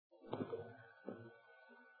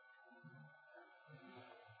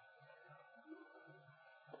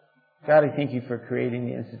God, I thank you for creating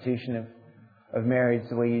the institution of marriage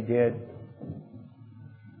the way you did.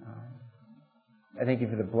 I thank you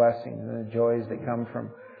for the blessings and the joys that come from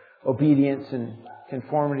obedience and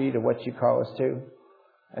conformity to what you call us to.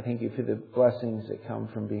 I thank you for the blessings that come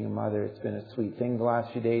from being a mother. It's been a sweet thing the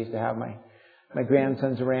last few days to have my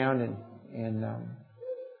grandsons around, and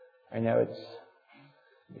I know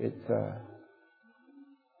it's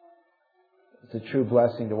a true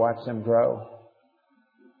blessing to watch them grow.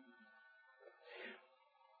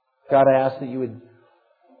 God, I ask that you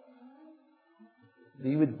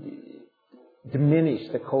would diminish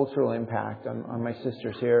the cultural impact on my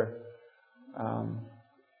sisters here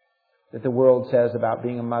that the world says about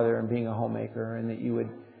being a mother and being a homemaker, and that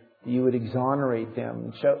you would exonerate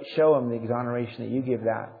them, show them the exoneration that you give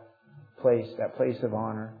that place of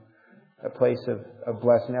honor, that place of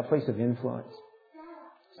blessing, that place of influence.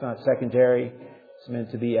 It's not secondary. It's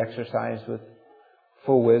meant to be exercised with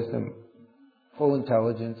full wisdom, full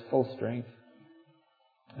intelligence, full strength.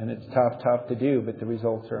 And it's tough to do, but the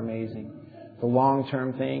results are amazing. The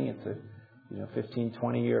long-term thing, it's a 15,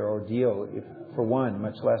 20-year ordeal for one,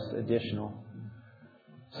 much less additional.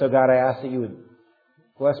 So God, I ask that you would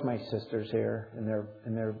bless my sisters here in their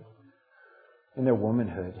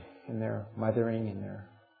womanhood, in their mothering, in their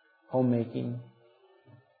homemaking,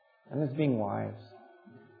 and as being wives.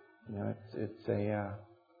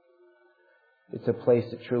 It's a place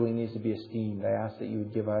that truly needs to be esteemed. I ask that you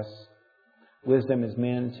would give us wisdom as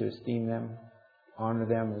men to esteem them, honor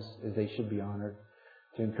them as they should be honored,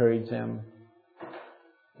 to encourage them,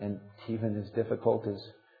 and even as difficult as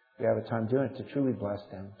we have a time doing it, to truly bless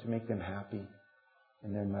them, to make them happy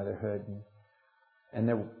in their motherhood and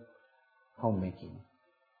their homemaking.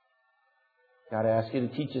 God, I ask you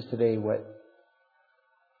to teach us today what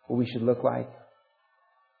we should look like,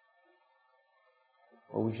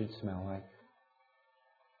 what we should smell like.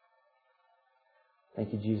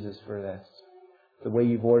 Thank you, Jesus, for this. The way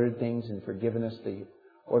you've ordered things and for giving us the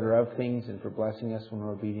order of things and for blessing us when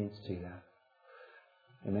we're obedient to that.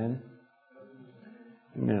 Amen?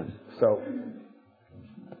 Amen. So,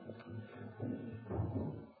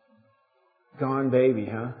 gone baby,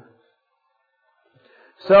 huh?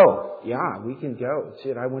 So, yeah, we can go.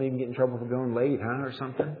 Shit, I won't even get in trouble for going late, huh, or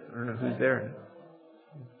something. I don't know who's there.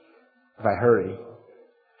 If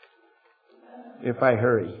I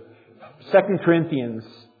hurry. 2 Corinthians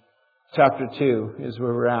chapter 2 is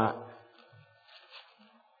where we're at.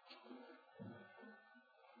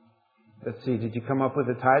 Let's see, did you come up with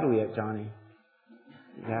a title yet, Johnny?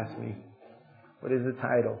 You asked me. What is the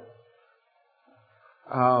title?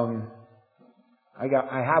 I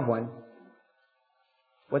have one.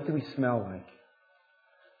 What do we smell like?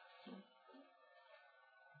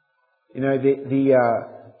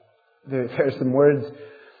 There's some words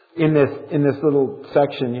in this little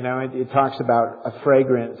section. It talks about a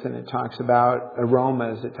fragrance, and it talks about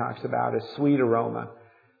aromas. It talks about a sweet aroma,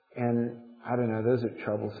 and I don't know. Those are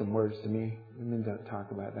troublesome words to me. Women don't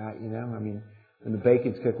talk about that. When the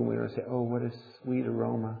bacon's cooking, we don't say, "Oh, what a sweet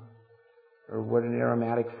aroma," or "What an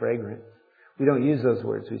aromatic fragrance." We don't use those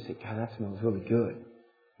words. We say, "God, that smells really good."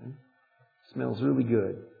 Smells really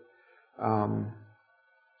good.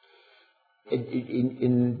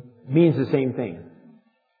 It means the same thing.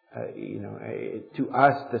 To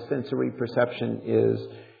us, the sensory perception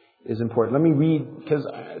is important. Let me read, because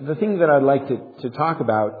the thing that I'd like to talk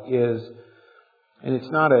about is, and it's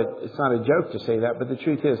not a joke to say that, but the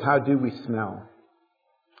truth is, how do we smell?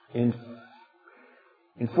 In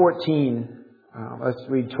 14, let's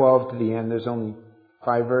read 12 to the end. There's only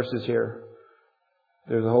 5 verses here.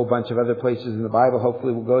 There's a whole bunch of other places in the Bible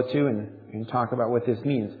hopefully we'll go to and talk about what this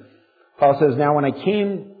means. Paul says, "Now when I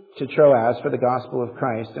came to Troas for the gospel of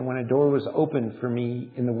Christ, and when a door was opened for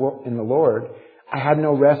me in the Lord, I had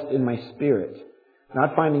no rest in my spirit,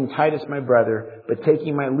 not finding Titus my brother, but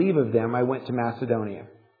taking my leave of them, I went to Macedonia."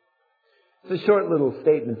 It's a short little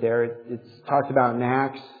statement there. It's talked about in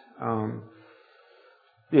Acts.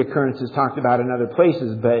 The occurrence is talked about in other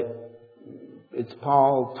places, but it's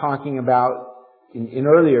Paul talking about, in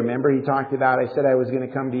earlier, remember, he talked about, I said I was going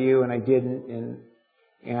to come to you and I didn't,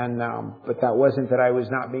 but that wasn't that I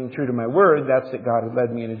was not being true to my word, that's that God had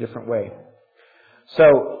led me in a different way.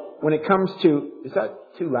 So, when it comes to, is that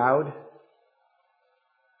too loud?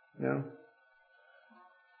 No?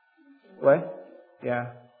 What?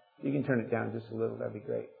 Yeah. You can turn it down just a little, that'd be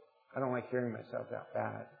great. I don't like hearing myself that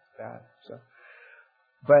bad. It's bad. So,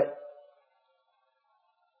 but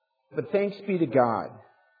thanks be to God,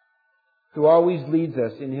 who always leads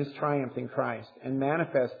us in His triumph in Christ and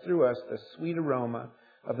manifests through us the sweet aroma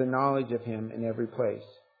of the knowledge of Him in every place.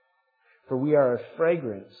 For we are a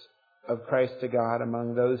fragrance of Christ to God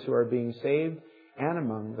among those who are being saved and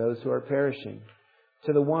among those who are perishing.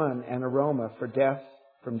 To the one, an aroma from death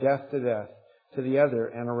to death. To the other,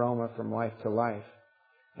 an aroma from life to life.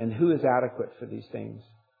 And who is adequate for these things?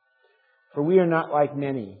 For we are not like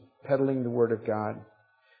many, peddling the word of God,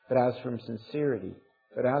 but as from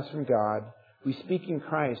God, we speak in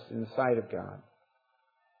Christ in the sight of God.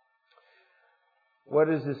 What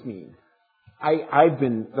does this mean? I've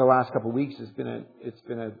been, the last couple of weeks, it's been a,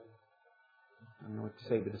 I don't know what to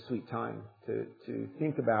say, but a sweet time to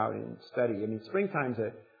think about and study. I mean, springtime's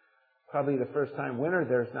probably the first time. Winter,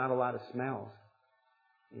 there's not a lot of smells.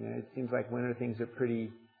 You know, it seems like winter things are pretty,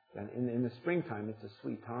 in the springtime, it's a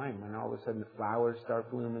sweet time when all of a sudden the flowers start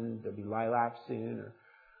blooming. There'll be lilacs soon,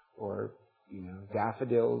 or you know,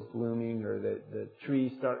 daffodils blooming, or the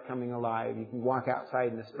trees start coming alive. You can walk outside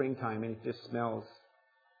in the springtime and it just smells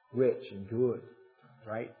rich and good,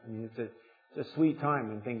 right? I mean, it's a sweet time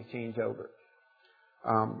when things change over.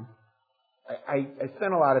 I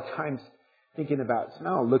spent a lot of time thinking about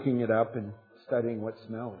smell, looking it up and studying what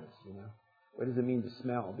smell is, you know. What does it mean to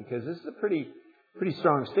smell? Because this is a pretty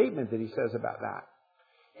strong statement that he says about that.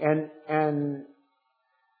 And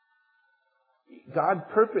God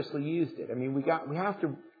purposely used it. I mean, we have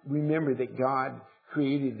to remember that God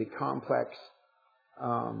created the complex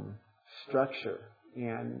structure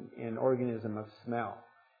and organism of smell.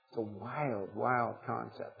 It's a wild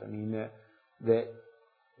concept. I mean, that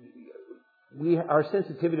our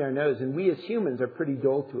sensitivity to our nose, and we as humans are pretty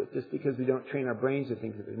dull to it just because we don't train our brains to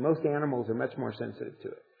think of it. Most animals are much more sensitive to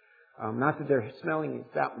it. Not that their smelling is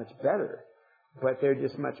that much better, but they're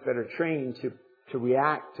just much better trained to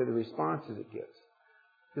react to the responses it gives.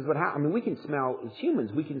 Because I mean, we can smell, as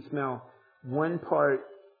humans, we can smell 1 part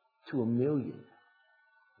to 1,000,000.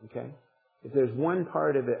 Okay? If there's 1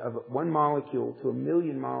 part of 1 molecule to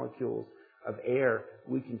 1,000,000 molecules of air,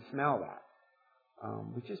 we can smell that.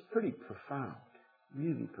 Which is pretty profound.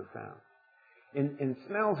 Really profound. And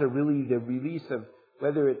smells are really the release of,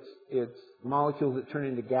 whether it's molecules that turn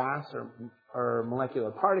into gas or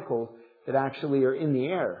molecular particles that actually are in the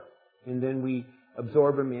air. And then we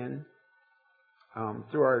absorb them in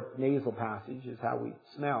through our nasal passage is how we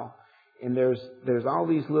smell. And there's all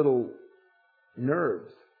these little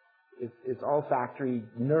nerves. Its olfactory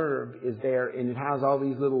nerve is there, and it has all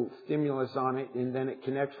these little stimulus on it, and then it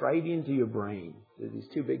connects right into your brain. There's these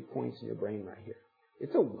 2 big points in your brain right here.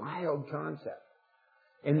 It's a wild concept.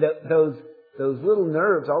 And those little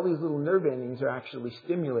nerves, all these little nerve endings are actually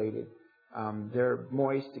stimulated. They're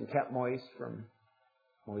moist and kept moist from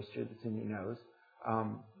moisture that's in your nose.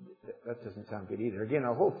 That doesn't sound good either. Again,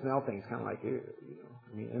 our whole smell thing is kind of like, you know,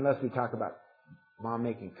 I mean, unless we talk about mom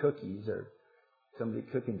making cookies or somebody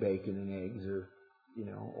cooking bacon and eggs, or, you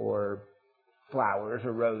know, or flowers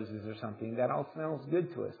or roses or something, that all smells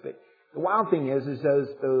good to us. But the wild thing is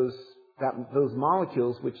those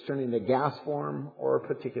molecules which turn into gas form or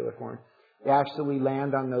particulate form, they actually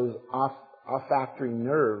land on those olfactory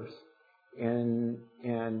nerves and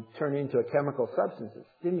turn into a chemical substance that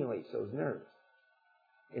stimulates those nerves.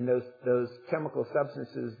 And those chemical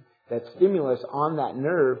substances, that stimulus on that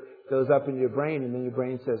nerve goes up into your brain, and then your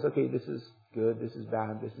brain says, okay, this is good, this is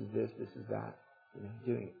bad, this is this is that. You know,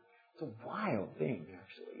 doing it. It's a wild thing,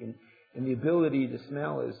 actually. And the ability to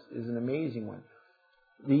smell is an amazing one.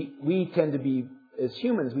 We tend to be, as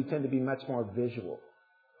humans, we tend to be much more visual.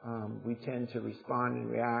 We tend to respond and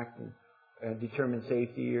react and determine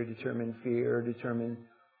safety or determine fear or determine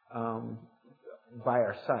by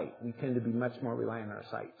our sight. We tend to be much more reliant on our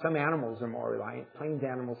sight. Some animals are more reliant. Plains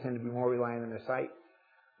animals tend to be more reliant on their sight.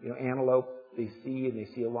 You know, antelope, they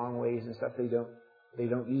see a long ways and stuff. They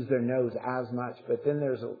don't use their nose as much. But then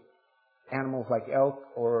there's animals like elk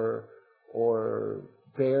or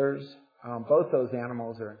bears. Both those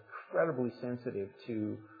animals are incredibly sensitive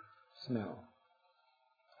to smell.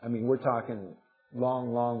 I mean, we're talking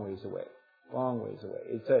long ways away. Long ways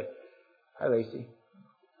away. Hi, Lacey.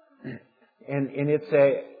 And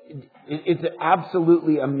it's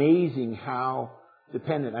absolutely amazing how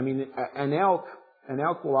dependent. I mean, an elk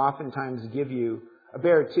will oftentimes give you, a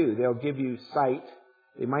bear too, they'll give you sight.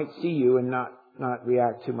 They might see you and not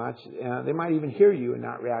react too much. They might even hear you and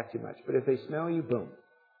not react too much. But if they smell you, boom.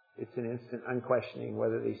 It's an instant unquestioning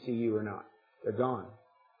whether they see you or not. They're gone.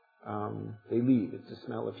 They leave. It's the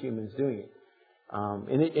smell of humans doing it.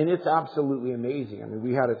 And it's absolutely amazing. I mean,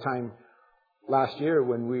 we had a time last year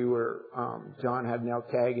when we were, John had an elk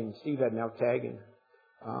tag and Steve had an elk tag. And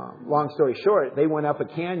long story short, they went up a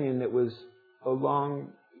canyon that was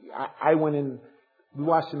I went in, we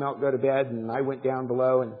watched some elk go to bed, and I went down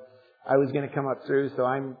below, and I was going to come up through. So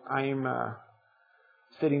I'm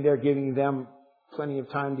sitting there giving them plenty of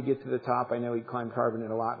time to get to the top. I know he climbed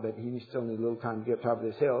Carbonate a lot, but he still needed a little time to get to the top of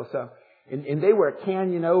this hill. So, and they were a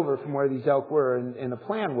canyon over from where these elk were, and the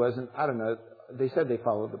plan wasn't, I don't know, they said they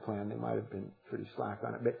followed the plan. They might have been pretty slack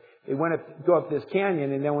on it, but they went up, go up this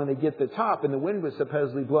canyon, and then when they get to the top, and the wind was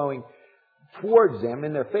supposedly blowing towards them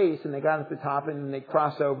in their face, and they got at the top, and then they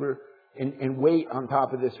cross over and wait on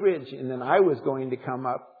top of this ridge, and then I was going to come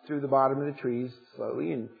up through the bottom of the trees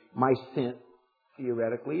slowly, and my scent,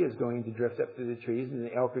 theoretically, is going to drift up through the trees, and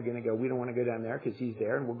the elk are going to go, we don't want to go down there because he's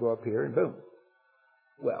there, and we'll go up here, and boom.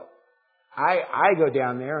 Well, I go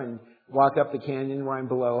down there and walk up the canyon where I'm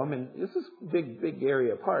below them, and this is a big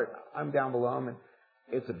area apart. I'm down below them, and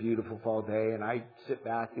it's a beautiful fall day, and I sit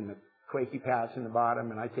back in the quaky patch in the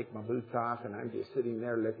bottom, and I take my boots off, and I'm just sitting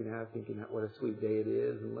there looking at it, thinking what a sweet day it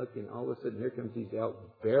is, and looking, all of a sudden, here comes these elk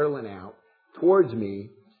barreling out towards me,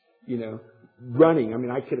 running. I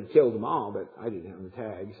mean, I could have killed them all, but I didn't have the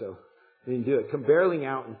tag, so I didn't do it. Come barreling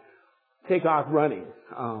out and take off running.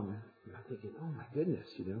 I'm thinking, oh my goodness,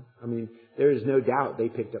 I mean, there is no doubt they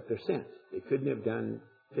picked up their scent. They couldn't have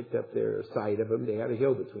picked up their sight of them. They had a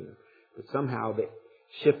hill between them. But somehow the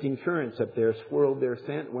shifting currents up there swirled their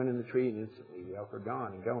scent, went in the tree, and instantly the elk are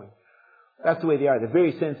gone and going. That's the way they are. They're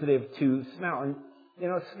very sensitive to smell. And,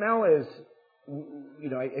 smell is,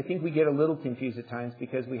 I think we get a little confused at times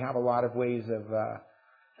because we have a lot of ways of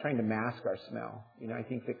trying to mask our smell. I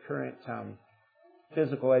think the current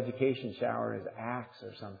physical education shower is Axe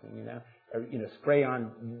or something, or, spray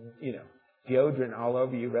on, deodorant all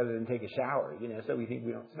over you rather than take a shower, so we think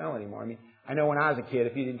we don't smell anymore. I mean, I know when I was a kid,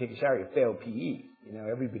 if you didn't take a shower, you failed PE.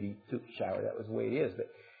 Everybody took a shower. That was the way it is.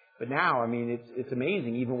 But now, I mean, it's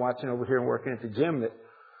amazing, even watching over here and working at the gym, that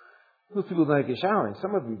most people don't take a shower, and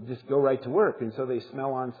some of them just go right to work, and so they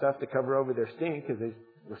smell on stuff to cover over their stink because they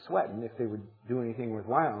were sweating if they would do anything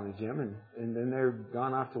worthwhile in the gym, and then they're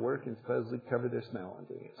gone off to work and supposedly cover their smell on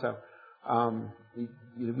doing it. So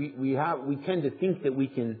we tend to think that we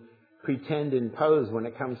can pretend and pose when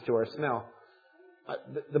it comes to our smell.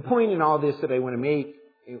 The point in all this that I want to make,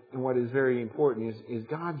 and what is very important, is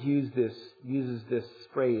God uses this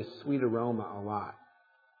phrase "sweet aroma" a lot.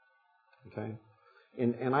 Okay,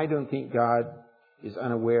 and I don't think God is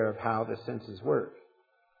unaware of how the senses work,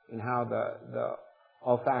 and how the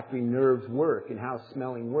olfactory nerves work, and how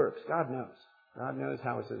smelling works. God knows. God knows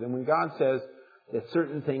how it is. And when God says that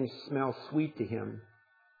certain things smell sweet to Him,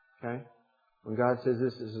 okay, when God says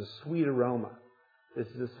this is a sweet aroma, this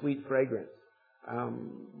is a sweet fragrance,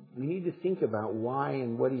 we need to think about why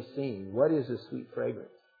and what He's saying. What is a sweet fragrance?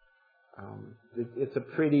 It's a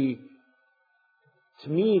pretty, to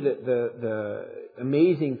me, the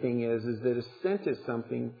amazing thing is that a scent is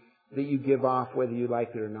something that you give off whether you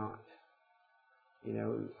like it or not.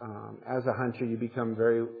 As a hunter, you become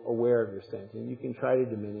very aware of your scent, and you can try to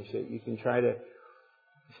diminish it. You can try to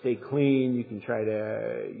stay clean. You can try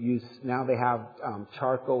to use, now they have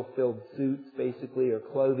charcoal-filled suits, basically, or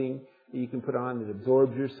clothing that you can put on that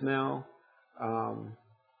absorbs your smell. Hi,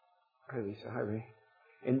 Lisa. Hi, Ray.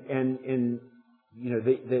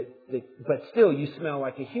 But still, you smell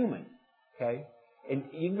like a human. Okay, and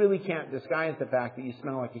you really can't disguise the fact that you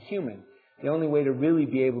smell like a human. The only way to really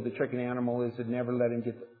be able to trick an animal is to never let him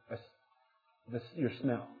get your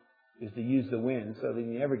smell, is to use the wind so that he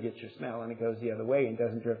never gets your smell and it goes the other way and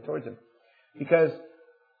doesn't drift towards him. Because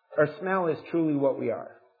our smell is truly what we are.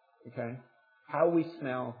 Okay? How we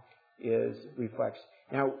smell reflects.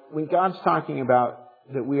 Now, when God's talking about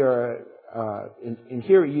that we are, and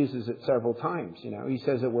here He uses it several times, He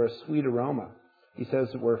says that we're a sweet aroma. He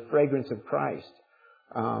says that we're a fragrance of Christ.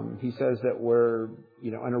 He says that we're,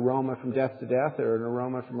 an aroma from death to death or an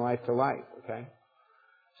aroma from life to life, okay?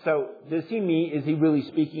 So, is He really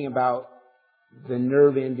speaking about the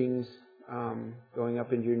nerve endings going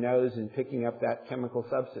up into your nose and picking up that chemical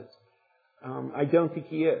substance? I don't think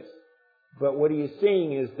He is. But what He is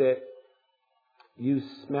saying is that you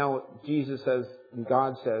smell, Jesus says, and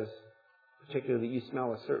God says, particularly, you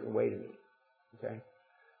smell a certain way to me, okay?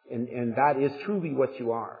 And that is truly what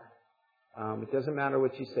you are. It doesn't matter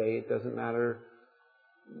what you say. It doesn't matter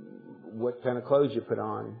what kind of clothes you put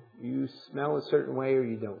on. You smell a certain way or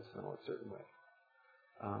you don't smell a certain way.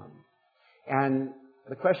 And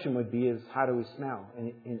the question would be is, how do we smell?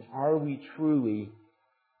 And are we truly,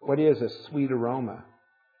 what is a sweet aroma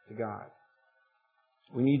to God?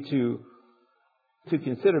 We need to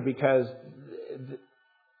consider, because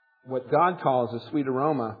what God calls a sweet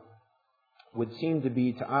aroma would seem to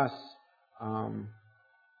be to us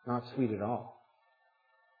not sweet at all.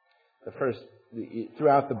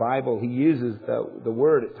 Throughout the Bible, He uses the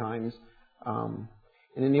word at times, and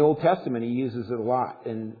in the Old Testament He uses it a lot.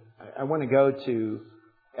 And I want to go to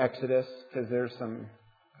Exodus, because there's some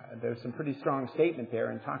pretty strong statement there,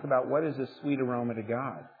 and talk about what is a sweet aroma to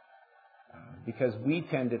God. Because we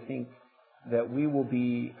tend to think that we will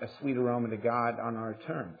be a sweet aroma to God on our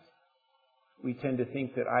terms. We tend to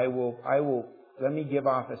think that I will let me give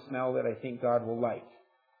off a smell that I think God will like.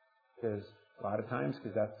 Because a lot of times,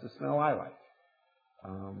 because that's the smell I like.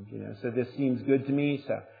 So this seems good to me,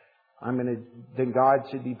 so then God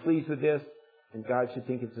should be pleased with this, and God should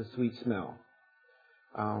think it's a sweet smell.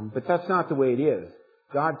 But that's not the way it is.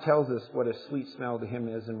 God tells us what a sweet smell to Him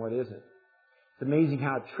is and what isn't. It's amazing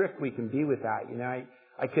how tricked we can be with that.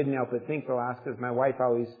 I couldn't help but think the last, because my wife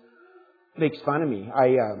always makes fun of me.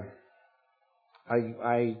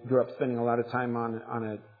 I grew up spending a lot of time on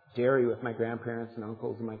a dairy with my grandparents and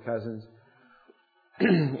uncles and my cousins.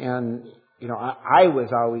 And, I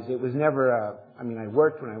was always, it was never I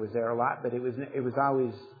worked when I was there a lot, but it was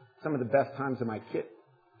always some of the best times of my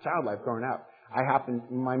child life growing up.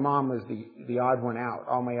 My mom was the odd one out.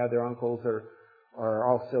 All my other uncles are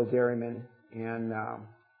all still dairymen and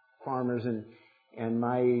farmers, and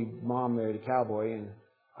my mom married a cowboy, and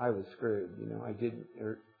I was screwed.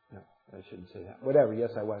 I shouldn't say that. Whatever.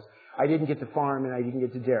 Yes, I was. I didn't get to farm and I didn't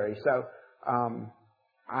get to dairy. So,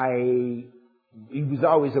 it was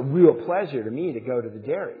always a real pleasure to me to go to the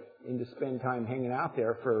dairy and to spend time hanging out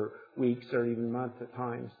there for weeks or even months at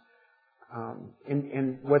times.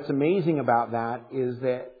 And what's amazing about that is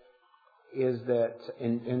that,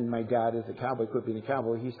 and my dad is a cowboy, quit being a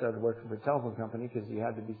cowboy. He started working for a telephone company because he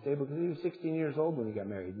had to be stable, because he was 16 years old when he got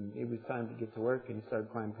married, and it was time to get to work, and he started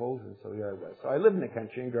climbing poles, and so here I was. So I lived in the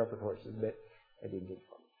country and grew up with horses, but I didn't get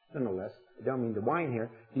farm. Nonetheless, I don't mean to whine here.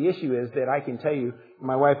 The issue is that I can tell you,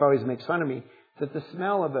 my wife always makes fun of me, that the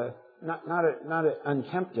smell of not an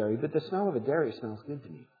unkempt dairy, but the smell of a dairy smells good to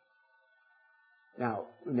me. Now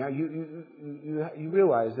you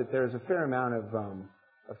realize that there's a fair amount of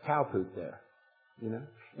cow poop there, Now,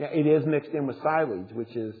 it is mixed in with silage,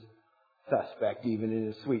 which is suspect even in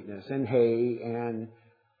its sweetness, and hay and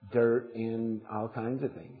dirt and all kinds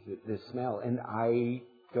of things. The smell, and I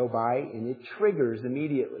go by, and it triggers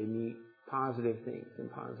immediately me positive things and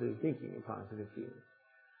positive thinking and positive feelings.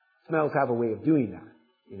 Smells have a way of doing that,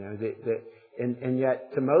 and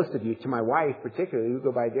yet to most of you, to my wife particularly, who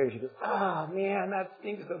go by there, she goes, "Oh man, that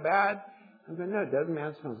stinks so bad." I'm going, "No, it doesn't,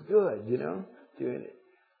 man. It smells good, doing it."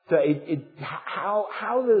 So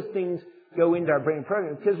how those things go into our brain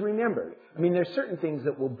program, because remember, there's certain things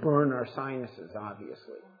that will burn our sinuses,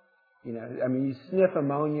 obviously. You sniff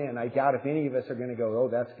ammonia, and I doubt if any of us are going to go, "Oh,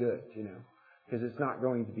 that's good," because it's not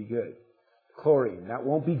going to be good. Chlorine, that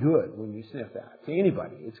won't be good when you sniff that. To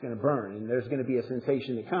anybody, it's going to burn, and there's going to be a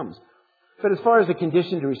sensation that comes. But as far as the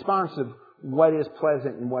conditioned response of what is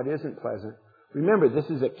pleasant and what isn't pleasant, remember, this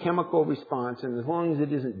is a chemical response, and as long as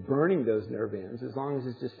it isn't burning those nerve ends, as long as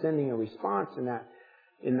it's just sending a response in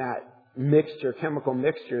that mixture, chemical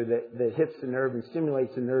mixture that hits the nerve and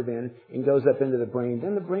stimulates the nerve end and goes up into the brain,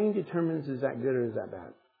 then the brain determines, is that good or is that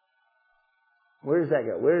bad? Where does that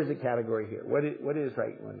go? Where is the category here? What is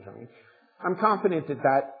right and what is wrong? I'm confident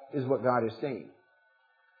that is what God is saying.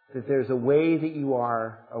 That there's a way that you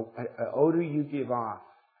are, an odor you give off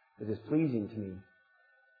that is pleasing to me.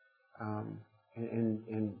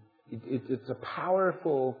 And it's a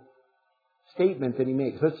powerful statement that He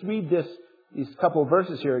makes. Let's read these couple of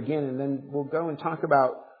verses here again, and then we'll go and talk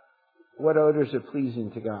about what odors are pleasing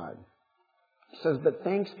to God. It says, "But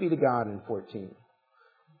thanks be to God," in 14,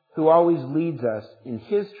 "who always leads us in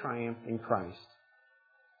His triumph in Christ."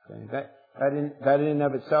 Okay, that in and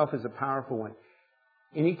of itself is a powerful one.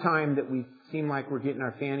 Anytime that we seem like we're getting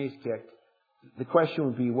our fannies kicked, the question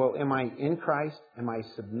would be, well, am I in Christ? Am I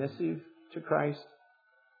submissive to Christ?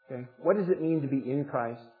 Okay. What does it mean to be in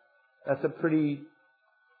Christ? That's a pretty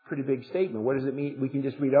big statement. What does it mean? We can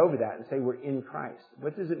just read over that and say we're in Christ.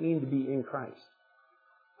 What does it mean to be in Christ?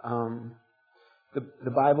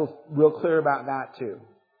 The Bible's real clear about that too.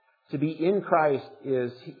 To be in Christ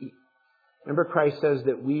is, remember Christ says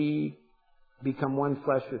that we become one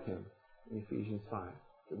flesh with Him in Ephesians 5.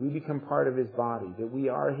 That we become part of His body. That we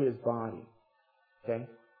are His body. Okay?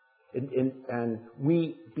 And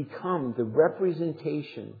we become the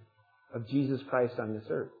representation of Jesus Christ on this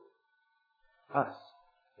earth. Us.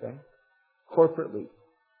 Okay? Corporately.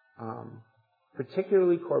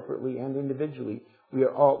 Particularly corporately and individually.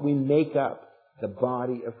 We make up the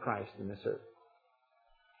body of Christ in this earth.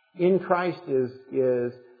 In Christ is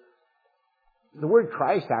the word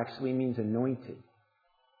Christ actually means anointed.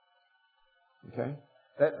 Okay?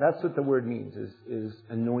 That's what the word means, is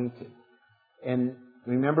anointed. And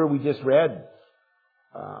remember we just read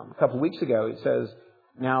a couple of weeks ago, it says,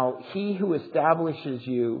 Now, he who establishes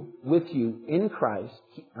you with you in Christ,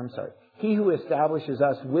 he who establishes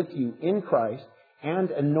us with you in Christ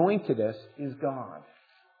and anointed us is God.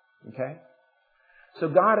 Okay? So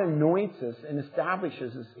God anoints us and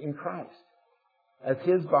establishes us in Christ as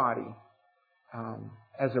His body,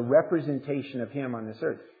 as a representation of Him on this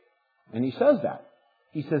earth. And He says that.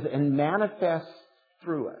 He says, and manifests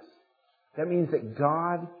through us. That means that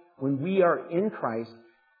God, when we are in Christ,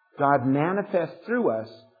 God manifests through us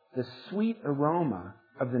the sweet aroma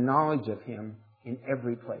of the knowledge of Him in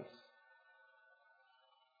every place.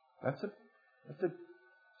 That's a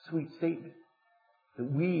sweet statement.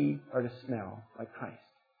 That we are to smell like Christ.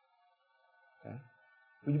 Okay?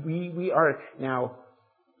 We are, now,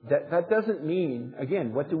 that doesn't mean,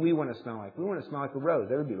 again, what do we want to smell like? We want to smell like a rose.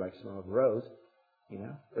 Everybody likes the smell of a rose, you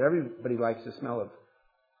know. But everybody likes the smell of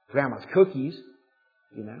Grandma's cookies,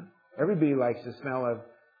 you know. Everybody likes the smell of,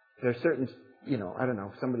 there's certain, you know, I don't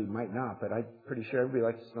know, somebody might not, but I'm pretty sure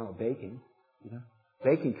everybody likes the smell of bacon, you know.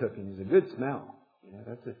 Bacon cooking is a good smell. You know,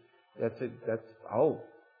 that's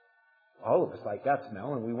all of us like that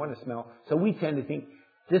smell, and we want to smell. So we tend to think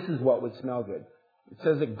this is what would smell good. It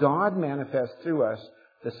says that God manifests through us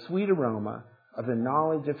the sweet aroma of the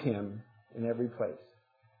knowledge of Him in every place.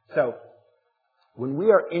 So, when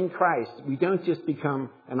we are in Christ, we don't just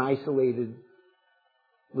become an isolated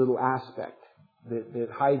little aspect that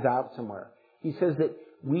hides out somewhere. He says that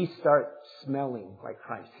we start smelling like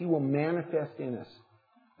Christ. He will manifest in us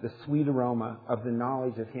the sweet aroma of the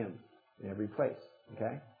knowledge of Him in every place.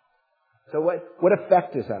 Okay? So what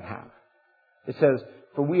effect does that have? It says,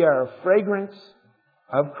 for we are a fragrance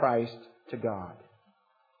of Christ to God.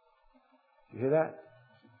 You hear that?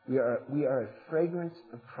 We are a fragrance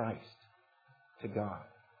of Christ to God.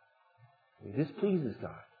 This pleases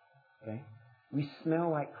God. Okay? We smell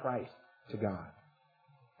like Christ to God.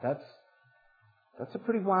 That's a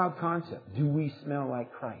pretty wild concept. Do we smell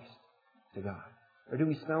like Christ to God? Or do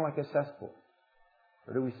we smell like a cesspool?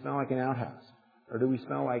 Or do we smell like an outhouse? Or do we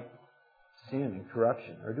smell like sin and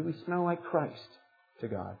corruption? Or do we smell like Christ to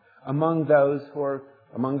God? Among those who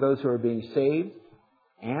are being saved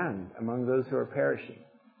and among those who are perishing.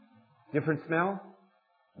 Different smell?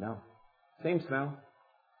 No. Same smell.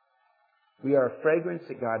 We are a fragrance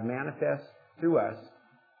that God manifests through us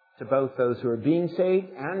to both those who are being saved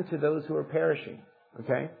and to those who are perishing.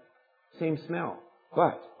 Okay? Same smell.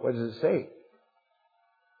 But, what does it say?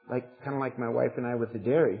 Kind of like my wife and I with the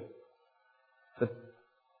dairy.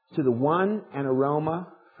 To the one, an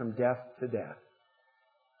aroma from death to death.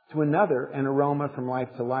 To another, an aroma from life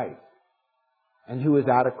to life. And who is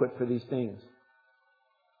adequate for these things?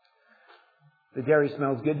 The dairy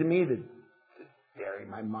smells good to me. The dairy,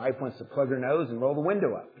 my wife wants to plug her nose and roll the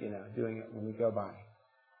window up, you know, doing it when we go by.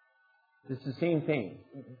 It's the same thing.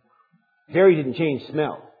 Dairy didn't change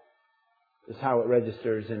smell. It's how it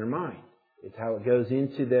registers in her mind. It's how it goes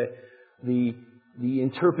into the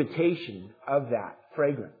interpretation of that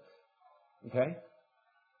fragrance. Okay?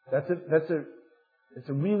 That's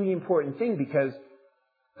a really important thing because,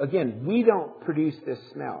 again, we don't produce this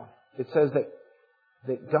smell. It says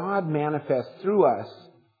that God manifests through us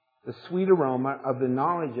the sweet aroma of the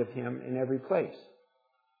knowledge of Him in every place.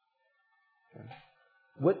 Okay?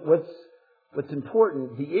 What's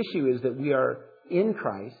important, the issue is that we are in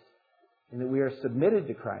Christ and that we are submitted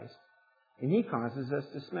to Christ, and He causes us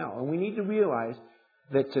to smell. And we need to realize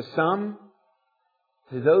that to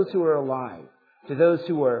those who are alive, to those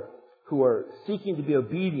who are seeking to be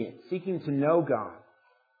obedient, seeking to know God,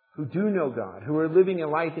 who do know God, who are living a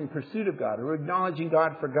life in pursuit of God, who are acknowledging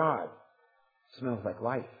God for God, it smells like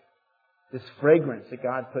life. This fragrance that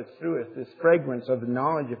God puts through us, this fragrance of the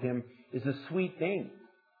knowledge of Him, is a sweet thing.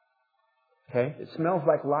 Okay? It smells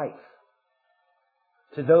like life.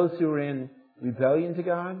 To those who are in rebellion to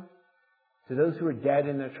God, to those who are dead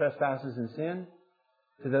in their trespasses and sin,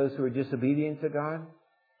 to those who are disobedient to God,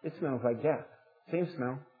 it smells like death. Same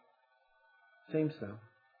smell. Same smell.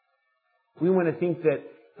 We want to think that,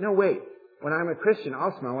 no, wait, when I'm a Christian,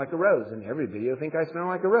 I'll smell like a rose, and everybody will think I smell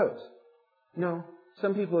like a rose. No,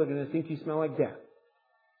 some people are going to think you smell like death.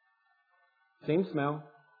 Same smell.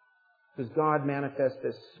 Because God manifests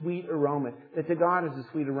this sweet aroma, that to God is a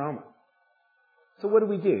sweet aroma. So what do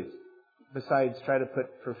we do? Besides try to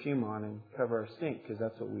put perfume on and cover our stink, because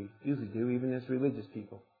that's what we usually do, even as religious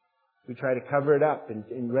people. We try to cover it up,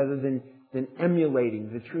 and rather than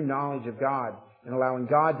emulating the true knowledge of God and allowing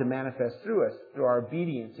God to manifest through us, through our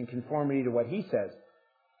obedience and conformity to what He says,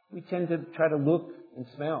 we tend to try to look and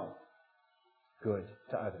smell good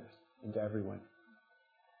to others and to everyone.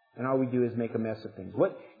 And all we do is make a mess of things.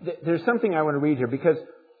 There's something I want to read here, because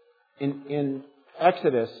in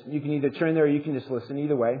Exodus. You can either turn there or you can just listen.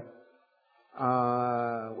 Either way.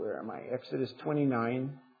 Where am I? Exodus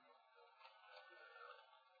 29.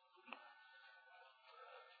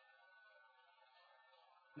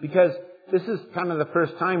 Because this is kind of the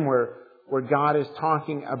first time where God is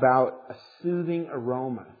talking about a soothing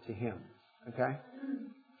aroma to Him. Okay?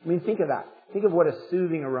 I mean, think of that. Think of what a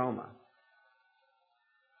soothing aroma.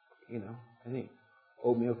 You know, I think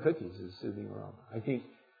oatmeal cookies is a soothing aroma. I think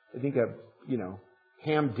of,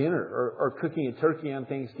 ham dinner or cooking a turkey on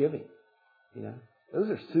Thanksgiving. You know, those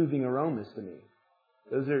are soothing aromas to me.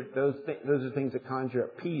 Those are things that conjure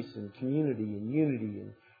up peace and community and unity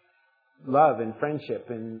and love and friendship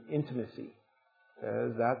and intimacy.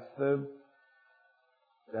 Because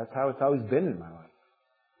that's how it's always been in my life.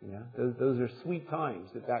 You know, those are sweet times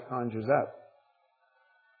that conjures up.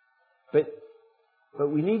 But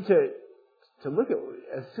we need to look at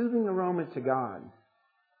a soothing aroma to God.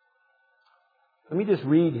 Let me just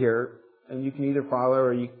read here, and you can either follow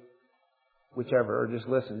or whichever, or just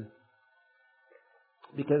listen.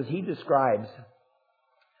 Because he describes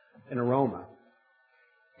an aroma.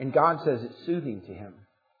 And God says it's soothing to him.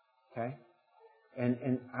 Okay?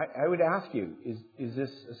 And I would ask you, is this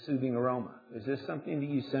a soothing aroma? Is this something that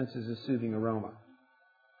you sense as a soothing aroma?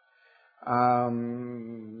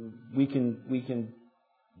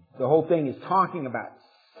 The whole thing is talking about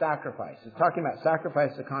sacrifice. It's talking about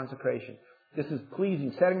sacrifice of consecration. This is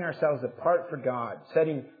pleasing, setting ourselves apart for God,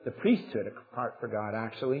 setting the priesthood apart for God,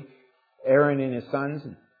 actually. Aaron and his sons.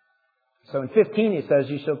 So in 15 it says,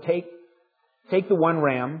 you shall take the one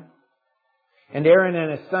ram, and Aaron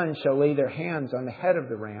and his sons shall lay their hands on the head of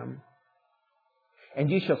the ram,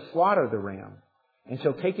 and you shall slaughter the ram, and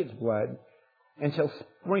shall take its blood, and shall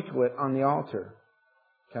sprinkle it on the altar.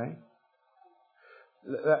 Okay?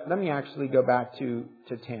 Let me actually go back to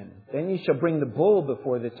 10. Then you shall bring the bull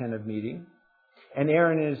before the tent of meeting, and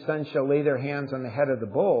Aaron and his sons shall lay their hands on the head of the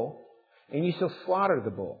bull, and you shall slaughter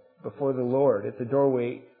the bull before the Lord at the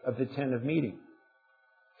doorway of the tent of meeting.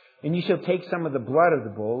 And you shall take some of the blood of the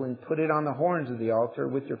bull and put it on the horns of the altar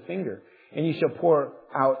with your finger, and you shall pour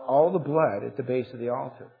out all the blood at the base of the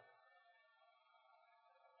altar.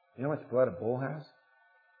 You know what the blood of bull has?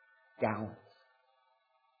 Gallons.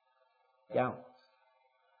 Gallons.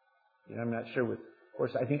 You know, I'm not sure with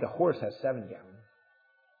horse. I think a horse has 7 gallons.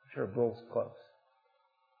 I'm sure a bull's close.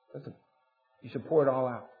 You should pour it all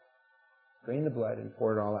out. Drain the blood and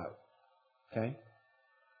pour it all out. Okay?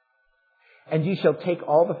 And you shall take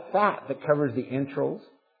all the fat that covers the entrails,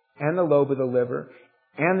 and the lobe of the liver,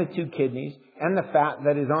 and the 2 kidneys, and the fat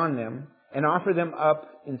that is on them, and offer them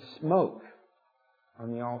up in smoke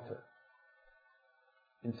on the altar.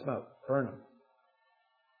 In smoke. Burn them.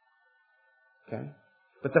 Okay?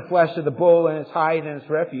 But the flesh of the bull and its hide and its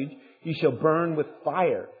refuge you shall burn with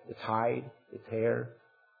fire. Its hide, its hair,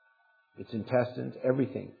 its intestines,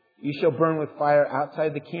 everything. You shall burn with fire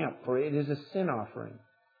outside the camp, for it is a sin offering.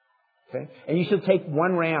 Okay? And you shall take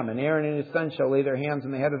one ram, and Aaron and his sons shall lay their hands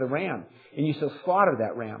on the head of the ram, and you shall slaughter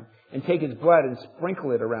that ram, and take its blood and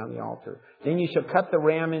sprinkle it around the altar. Then you shall cut the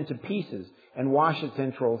ram into pieces, and wash its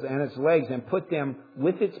entrails and its legs, and put them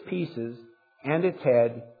with its pieces and its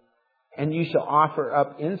head, and you shall offer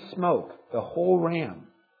up in smoke the whole ram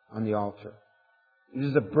on the altar. It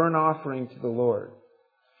is a burnt offering to the Lord.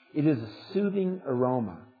 It is a soothing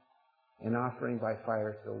aroma, an offering by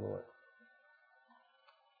fire to the Lord.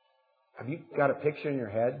 Have you got a picture in your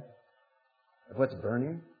head of what's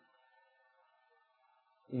burning?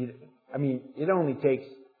 It only takes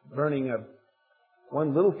burning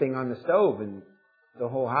one little thing on the stove and the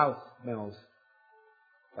whole house smells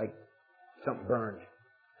like something burned,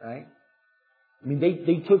 right? I mean,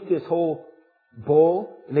 they took this whole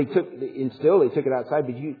bowl and they took it outside,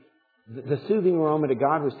 but the soothing aroma to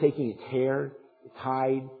God was taking its hair, its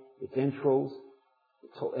hide, its entrails,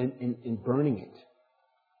 and burning it.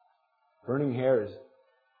 Burning hair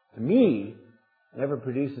to me, never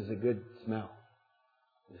produces a good smell.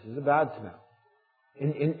 This is a bad smell.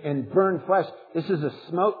 And burned flesh, this is a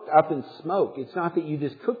smoke up in smoke. It's not that you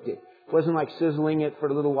just cooked it. It wasn't like sizzling it for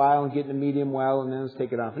a little while and getting a medium well and then let's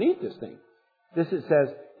take it off and eat this thing. It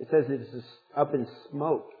says it's up in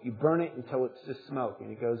smoke. You burn it until it's just smoke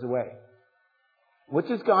and it goes away. What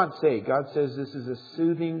does God say? God says this is a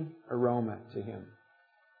soothing aroma to Him.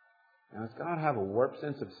 Now, does God have a warped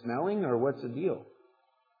sense of smelling, or what's the deal?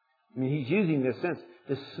 I mean, He's using this sense.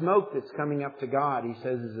 The smoke that's coming up to God, He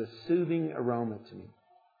says, is a soothing aroma to me.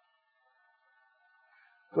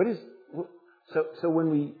 So when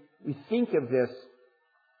we think of this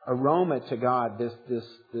aroma to God,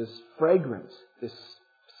 this fragrance, this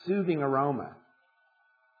soothing aroma,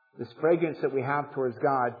 this fragrance that we have towards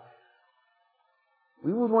God,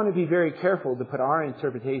 we would want to be very careful to put our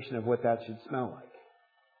interpretation of what that should smell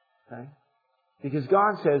like. Okay? Because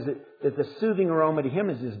God says that the soothing aroma to Him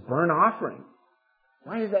is His burnt offering.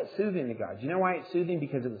 Why is that soothing to God? Do you know why it's soothing?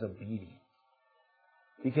 Because it was obedience.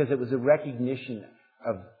 Because it was a recognition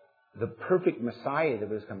of the perfect Messiah that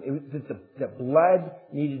was coming. The blood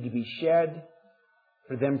needed to be shed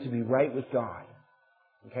for them to be right with God.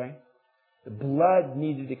 Okay? The blood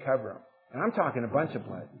needed to cover them. And I'm talking a bunch of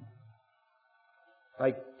blood.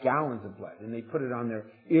 Like gallons of blood. And they put it on their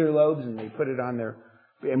earlobes and they put it on their...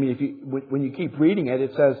 when you keep reading it,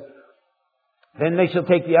 it says, "Then they shall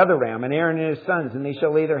take the other ram, and Aaron and his sons, and they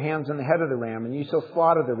shall lay their hands on the head of the ram, and you shall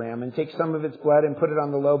slaughter the ram, and take some of its blood, and put it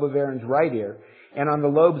on the lobe of Aaron's right ear, and on the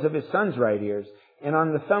lobes of his sons' right ears, and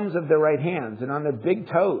on the thumbs of their right hands, and on their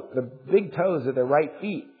the big toes of their right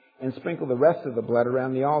feet, and sprinkle the rest of the blood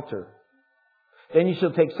around the altar. Then you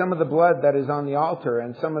shall take some of the blood that is on the altar,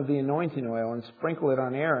 and some of the anointing oil, and sprinkle it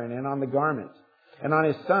on Aaron, and on the garments, and on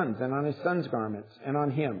his sons, and on his sons' garments, and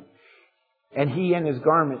on him. And he and his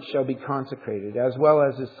garments shall be consecrated, as well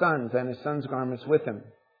as his sons and his sons' garments with him.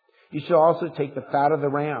 You shall also take the fat of the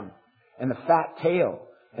ram, and the fat tail,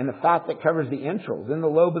 and the fat that covers the entrails, and the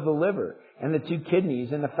lobe of the liver, and the 2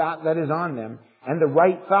 kidneys, and the fat that is on them, and the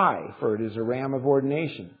right thigh, for it is a ram of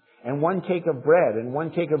ordination. And 1 cake of bread, and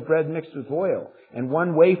 1 cake of bread mixed with oil, and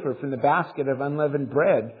 1 wafer from the basket of unleavened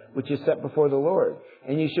bread, which is set before the Lord.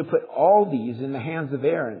 And you shall put all these in the hands of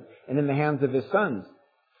Aaron, and in the hands of his sons.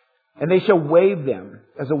 And they shall wave them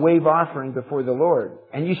as a wave offering before the Lord.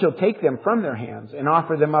 And you shall take them from their hands, and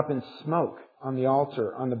offer them up in smoke on the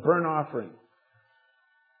altar, on the burnt offering.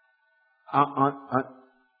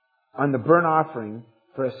 On the burnt offering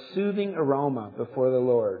for a soothing aroma before the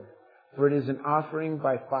Lord. For it is an offering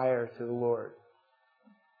by fire to the Lord."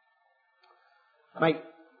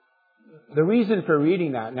 The reason for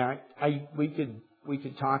reading that, now we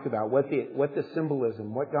could talk about what the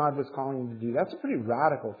symbolism, what God was calling him to do. That's a pretty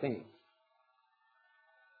radical thing.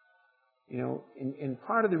 And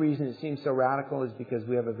part of the reason it seems so radical is because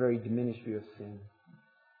we have a very diminished view of sin.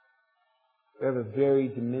 We have a very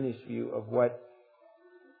diminished view of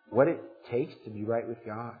what it takes to be right with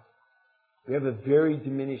God. We have a very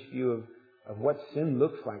diminished view of what sin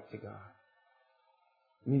looks like to God.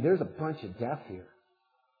 There's a bunch of death here.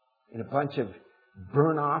 And a bunch of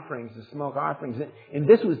burnt offerings, the smoke offerings. And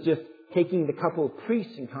this was just taking the couple of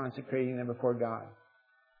priests and consecrating them before God.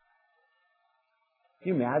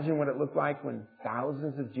 Can you imagine what it looked like when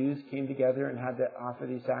thousands of Jews came together and had to offer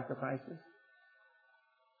these sacrifices?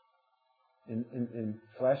 And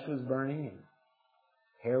flesh was burning, and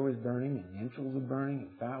hair was burning, and entrails were burning,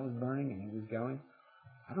 and fat was burning, and it was going.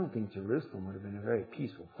 I don't think Jerusalem would have been a very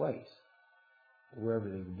peaceful place, wherever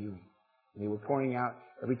they were doing. They were pouring out,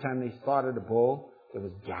 every time they slaughtered a bull, there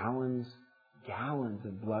was gallons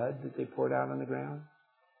of blood that they poured out on the ground.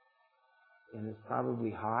 And it's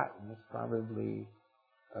probably hot, and it's probably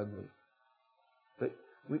ugly. But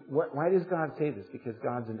why does God say this? Because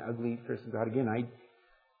God's an ugly person. God, again,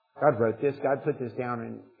 God wrote this. God put this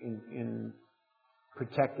down and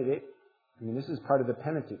protected it. This is part of the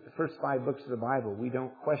Pentateuch. The first 5 books of the Bible, we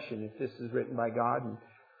don't question if this is written by God and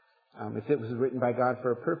if it was written by God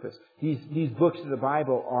for a purpose. These books of the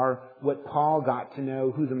Bible are what Paul got to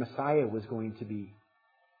know who the Messiah was going to be.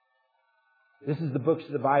 This is the books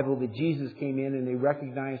of the Bible that Jesus came in and they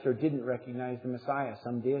recognized or didn't recognize the Messiah.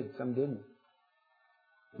 Some did, some didn't.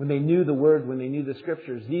 When they knew the Word, when they knew the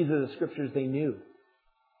Scriptures, these are the Scriptures they knew.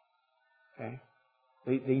 Okay?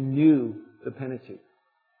 They knew the Pentateuch.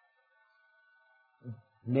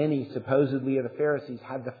 Many, supposedly, of the Pharisees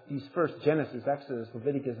had these first Genesis, Exodus,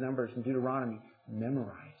 Leviticus, Numbers, and Deuteronomy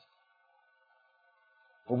memorized.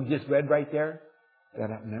 What we just read right there, they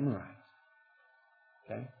had that memorized.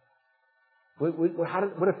 Okay?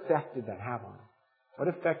 What effect did that have on you? What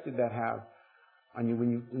effect did that have on you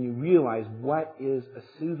when you realize what is a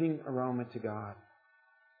soothing aroma to God?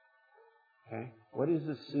 Okay? What is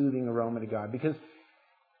a soothing aroma to God? Because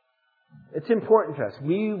it's important to us.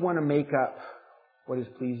 We want to make up what is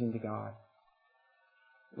pleasing to God.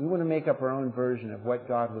 We want to make up our own version of what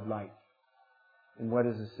God would like and what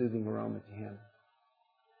is a soothing aroma to Him.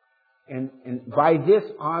 And by this,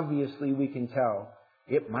 obviously, we can tell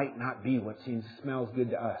it might not be what smells good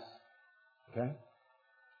to us. Okay?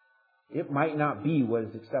 It might not be what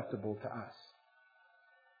is acceptable to us.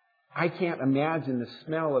 I can't imagine the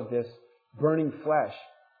smell of this burning flesh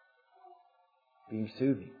being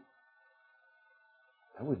soothing.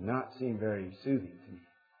 That would not seem very soothing to me.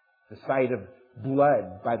 The sight of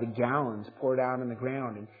blood by the gallons poured out on the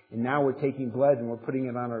ground. And now we're taking blood and we're putting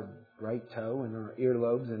it on our right toe and our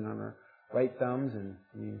earlobes and on our right thumbs. And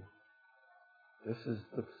this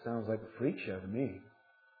sounds like a freak show to me.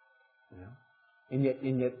 You know?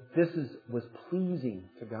 And yet this was pleasing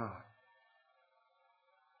to God.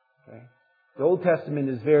 Okay? The Old Testament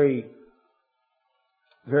is very,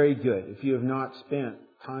 very good. If you have not spent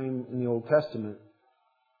time in the Old Testament,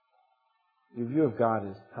 your view of God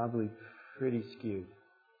is probably pretty skewed.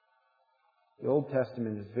 The Old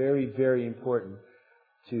Testament is very, very important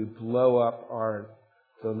to blow up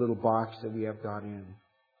the little box that we have God in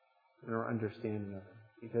our understanding of Him.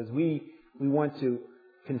 Because we want to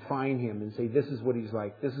confine Him and say, this is what He's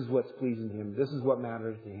like, this is what's pleasing to Him, this is what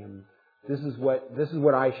matters to Him, this is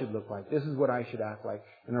what I should look like, this is what I should act like.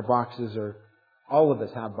 And our boxes are, all of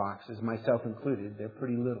us have boxes, myself included, they're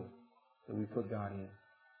pretty little that we put God in.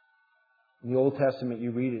 In the Old Testament,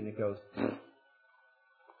 you read it and it goes,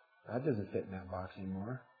 that doesn't fit in that box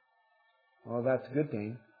anymore. Well, that's a good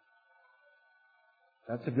thing.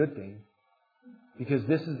 That's a good thing. Because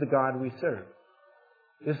this is the God we serve.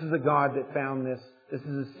 This is the God that found this. This is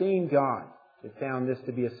the same God that found this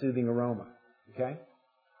to be a soothing aroma. Okay?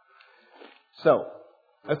 So,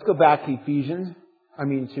 let's go back to Ephesians. We're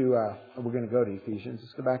going to go to Ephesians.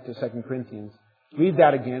 Let's go back to 2 Corinthians. Read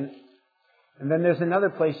that again. And then there's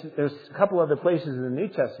a couple other places in the New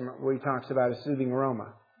Testament where he talks about a soothing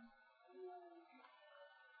aroma.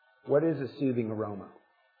 What is a soothing aroma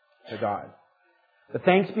to God? But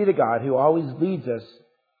thanks be to God who always leads us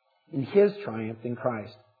in His triumph in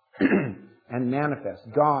Christ and manifests.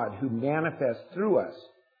 God who manifests through us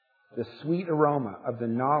the sweet aroma of the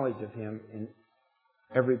knowledge of Him in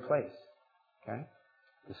every place. Okay?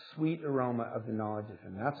 The sweet aroma of the knowledge of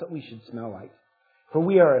Him. That's what we should smell like. For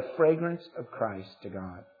we are a fragrance of Christ to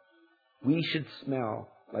God. We should smell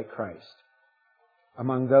like Christ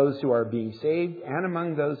among those who are being saved and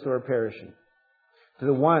among those who are perishing. To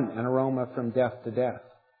the one, an aroma from death to death.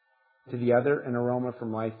 To the other, an aroma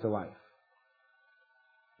from life to life.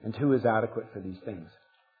 And who is adequate for these things?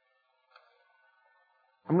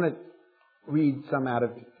 I'm going to read some out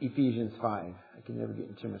of Ephesians 5. I can never get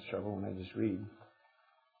in too much trouble when I just read.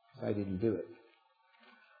 Because I didn't do it.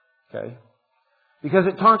 Okay? Because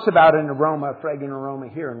it talks about an aroma, a fragrant aroma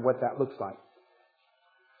here, and what that looks like.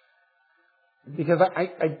 Because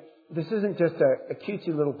this isn't just a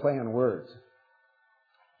cutesy little play on words.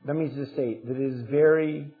 Let me just say that it is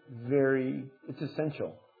very, very, it's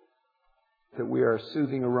essential that we are a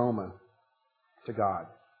soothing aroma to God.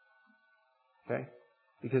 Okay?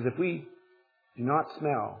 Because if we do not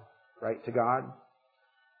smell right to God,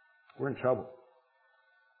 we're in trouble.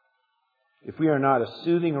 If we are not a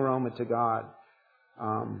soothing aroma to God,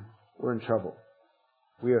 we're in trouble.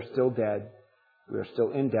 We are still dead. We are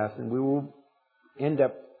still in death, and we will end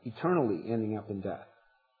up eternally ending up in death.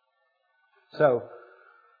 So,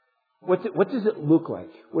 what does it look like?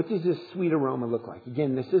 What does this sweet aroma look like?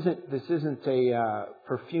 Again, this isn't a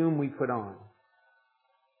perfume we put on.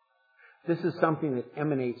 This is something that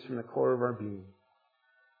emanates from the core of our being.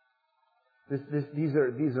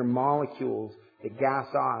 These are molecules that gas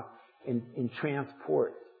off and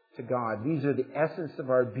transport to God. These are the essence of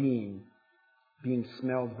our being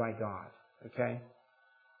smelled by God. Okay?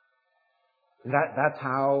 And that's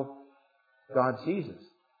how God sees us.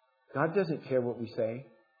 God doesn't care what we say.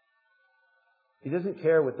 He doesn't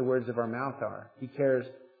care what the words of our mouth are. He cares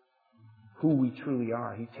who we truly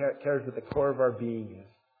are. He cares what the core of our being is.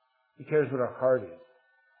 He cares what our heart is.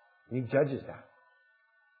 And He judges that.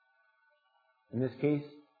 In this case,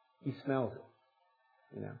 He smells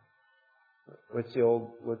it. You know. What's the old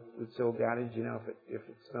adage? You know, if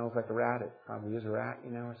it smells like a rat, it probably is a rat,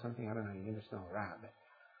 you know, or something. I don't know. You never smell a rat.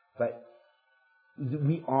 But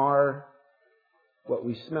we are what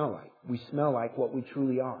we smell like. We smell like what we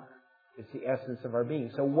truly are. It's the essence of our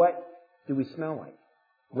being. So what do we smell like?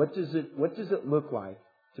 What does it look like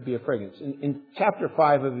to be a fragrance? In chapter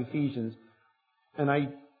 5 of Ephesians, and I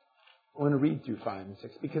want to read through 5 and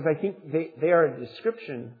 6 because I think they are a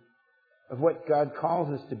description of what God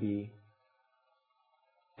calls us to be.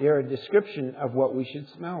 They're a description of what we should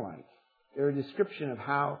smell like. They're a description of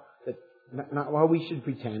how that not how we should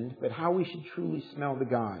pretend, but how we should truly smell to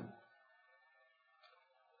God.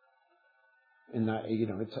 And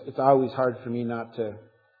it's always hard for me not to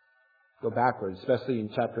go backwards, especially in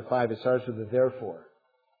chapter 5. It starts with a therefore.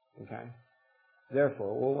 Okay?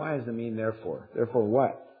 Therefore. Well, why does it mean therefore? Therefore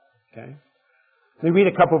what? Okay? Let me read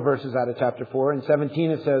a couple verses out of chapter 4. In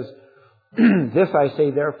 17 it says, this I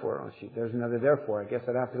say therefore. Oh shoot, there's another therefore. I guess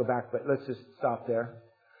I'd have to go back, but let's just stop there.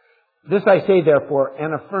 This I say therefore,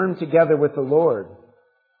 and affirm together with the Lord,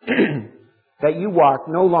 that you walk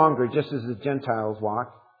no longer just as the Gentiles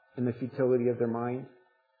walk, in the futility of their mind,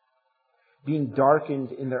 being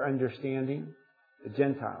darkened in their understanding, the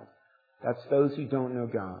Gentiles. That's those who don't know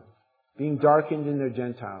God. Being darkened in their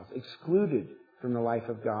Gentiles, excluded from the life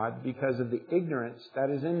of God because of the ignorance that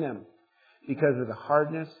is in them, because of the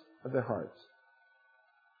hardness of their hearts.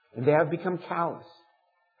 And they have become callous,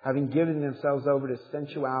 having given themselves over to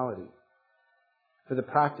sensuality, for the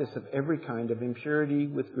practice of every kind of impurity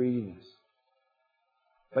with greediness.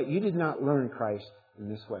 But you did not learn Christ in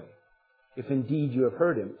this way. If indeed you have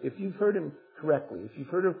heard Him, if you've heard Him correctly, if you've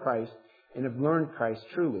heard of Christ and have learned Christ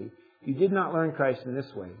truly, you did not learn Christ in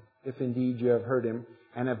this way. If indeed you have heard Him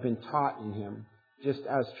and have been taught in Him, just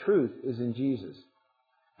as truth is in Jesus,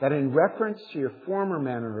 that in reference to your former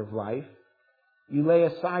manner of life, you lay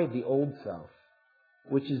aside the old self,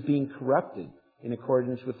 which is being corrupted in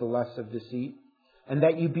accordance with the lusts of deceit, and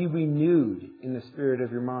that you be renewed in the spirit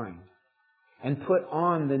of your mind, and put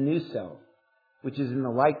on the new self, which is in the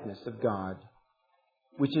likeness of God,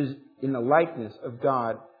 which in the likeness of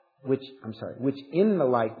God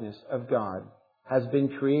has been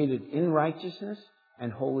created in righteousness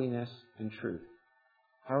and holiness and truth.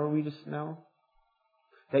 How are we to smell?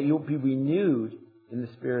 That you'll be renewed in the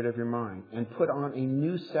spirit of your mind and put on a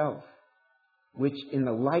new self, which in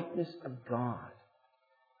the likeness of God,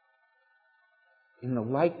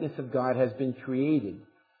 has been created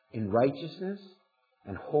in righteousness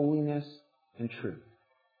and holiness and truth.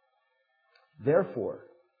 Therefore,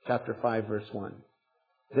 chapter 5, verse 1,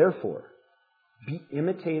 therefore, be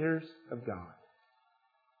imitators of God.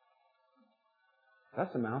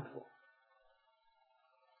 That's a mouthful.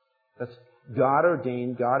 That's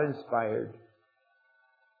God-ordained, God-inspired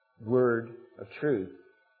word of truth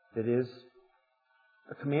that is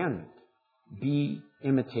a commandment. Be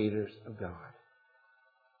imitators of God.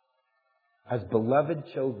 As beloved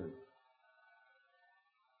children.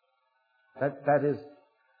 That is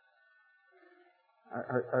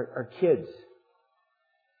our kids.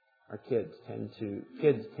 Our kids tend to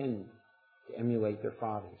emulate their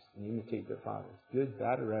fathers and imitate their fathers. Good,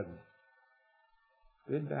 bad, or ugly.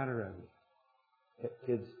 Good, bad, or ugly.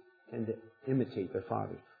 Kids tend to imitate their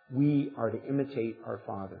fathers. We are to imitate our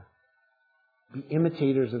Father. Be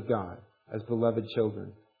imitators of God as beloved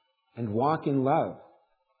children. And walk in love,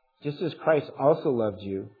 just as Christ also loved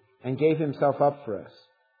you and gave Himself up for us,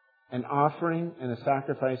 an offering and a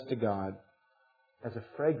sacrifice to God as a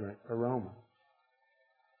fragrant aroma.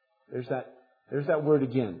 There's that word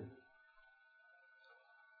again.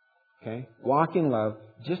 Okay? Walk in love,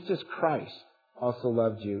 just as Christ also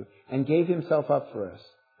loved you and gave Himself up for us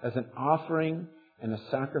as an offering and a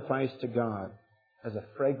sacrifice to God as a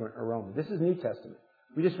fragrant aroma. This is New Testament.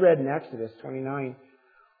 We just read in Exodus 29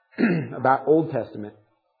 about Old Testament.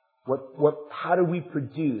 How do we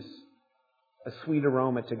produce a sweet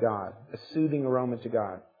aroma to God, a soothing aroma to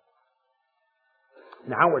God?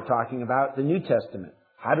 Now we're talking about the New Testament.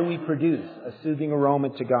 How do we produce a soothing aroma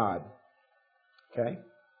to God? Okay?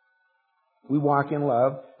 We walk in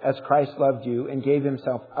love as Christ loved you and gave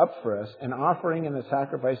Himself up for us, an offering and a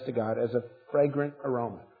sacrifice to God as a fragrant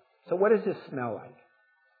aroma. So what does this smell like?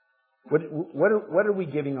 What are we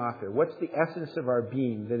giving off here? What's the essence of our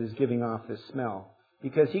being that is giving off this smell?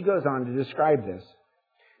 Because he goes on to describe this.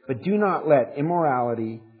 But do not let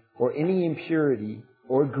immorality or any impurity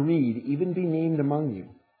or greed even be named among you,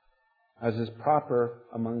 as is proper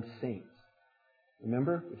among saints.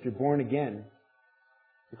 Remember, if you're born again,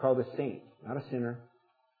 you're called a saint, not a sinner.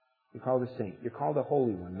 You're called a saint. You're called a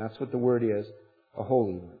holy one. That's what the word is, a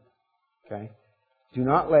holy one. Okay? Do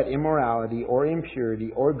not let immorality or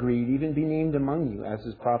impurity or greed even be named among you, as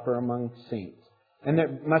is proper among saints. And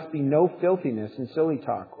there must be no filthiness and silly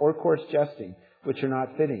talk or coarse jesting, which are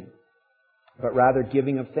not fitting, but rather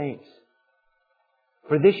giving of thanks.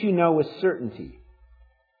 For this you know with certainty.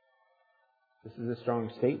 This is a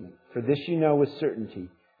strong statement. For this you know with certainty,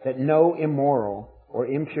 that no immoral or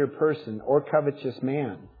impure person or covetous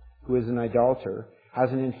man who is an idolater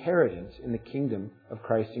has an inheritance in the kingdom of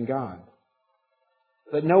Christ and God.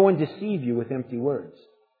 Let no one deceive you with empty words.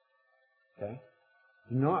 Okay?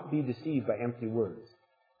 Do not be deceived by empty words.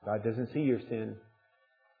 God doesn't see your sin.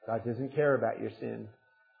 God doesn't care about your sin.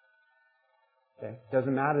 Okay? It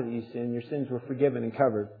doesn't matter that you sin. Your sins were forgiven and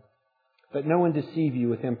covered. Let no one deceive you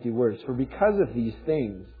with empty words. For because of these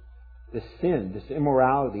things, this sin, this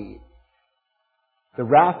immorality, the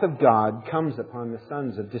wrath of God comes upon the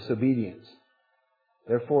sons of disobedience.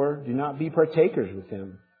 Therefore, do not be partakers with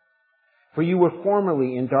them. For you were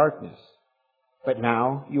formerly in darkness, but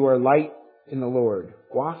now you are light in the Lord.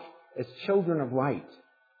 Walk as children of light.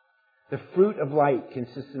 The fruit of light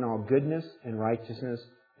consists in all goodness and righteousness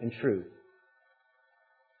and truth.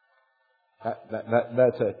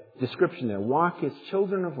 That's a description there. Walk as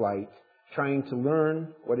children of light, trying to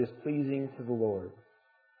learn what is pleasing to the Lord.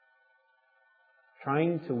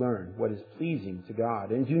 trying to learn what is pleasing to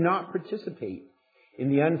God, and do not participate in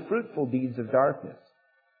the unfruitful deeds of darkness.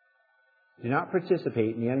 Do not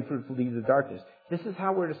participate in the unfruitful deeds of darkness. This is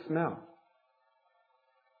how we're to smell.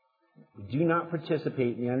 Do not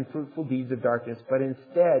participate in the unfruitful deeds of darkness, but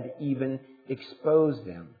instead even expose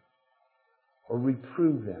them or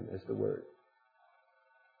reprove them is the word.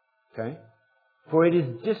 Okay? For it is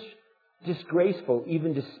disgraceful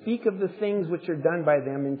even to speak of the things which are done by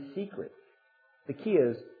them in secret. The key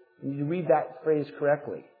is, you need to read that phrase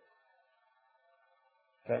correctly.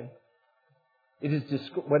 Okay?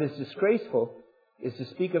 What is disgraceful is to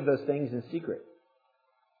speak of those things in secret.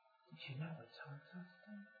 Did you know what so-and-so's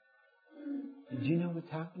done? Did you know what's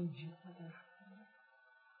happening? Did you know what happened?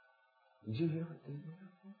 Did you hear what they did?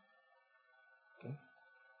 Okay?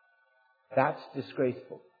 That's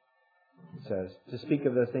disgraceful. It says, to speak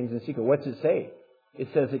of those things in secret. What's it say? It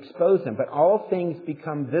says expose them. But all things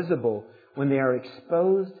become visible when they are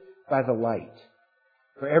exposed by the light.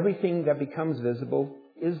 For everything that becomes visible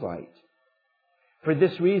is light. For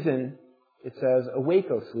this reason, it says, awake,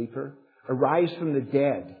 O sleeper, arise from the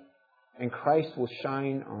dead, and Christ will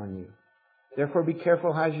shine on you. Therefore be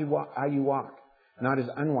careful how you walk, not as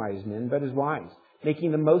unwise men, but as wise,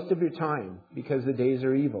 making the most of your time, because the days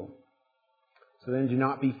are evil. So then do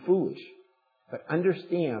not be foolish, but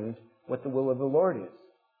understand what the will of the Lord is.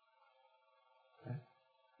 Okay?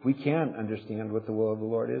 We can understand what the will of the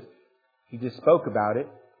Lord is. He just spoke about it.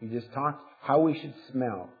 He just talked how we should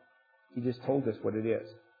smell. He just told us what it is.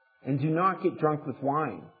 And do not get drunk with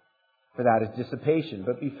wine, for that is dissipation,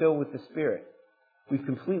 but be filled with the Spirit. We've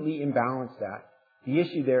completely imbalanced that. The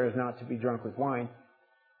issue there is not to be drunk with wine.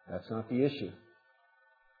 That's not the issue.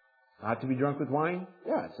 Not to be drunk with wine?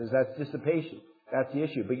 Yeah, it says that's dissipation. That's the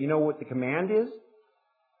issue. But you know what the command is?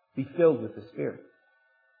 Be filled with the Spirit.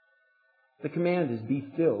 The command is be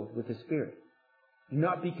filled with the Spirit. Do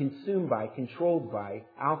not be consumed by, controlled by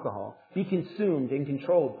alcohol. Be consumed and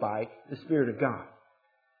controlled by the Spirit of God.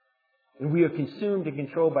 And we are consumed and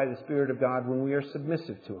controlled by the Spirit of God when we are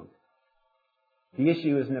submissive to Him. The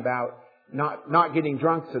issue isn't about not getting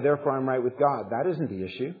drunk, so therefore I'm right with God. That isn't the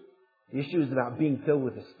issue. The issue is about being filled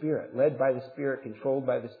with the Spirit, led by the Spirit, controlled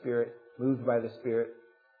by the Spirit, moved by the Spirit.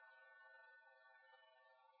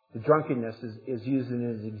 The drunkenness is used as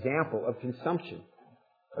an example of consumption,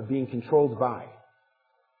 of being controlled by.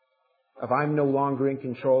 Of I'm no longer in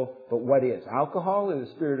control, but what is? Alcohol or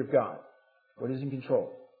the Spirit of God? What is in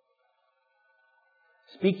control?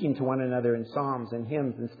 Speaking to one another in psalms and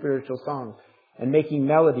hymns and spiritual songs, and making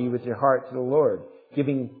melody with your heart to the Lord,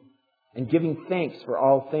 giving thanks for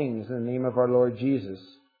all things in the name of our Lord Jesus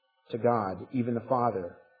to God, even the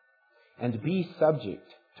Father. And be subject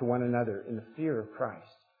to one another in the fear of Christ.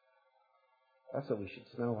 That's what we should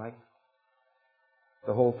smell like.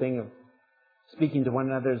 The whole thing of speaking to one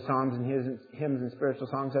another in psalms and hymns and spiritual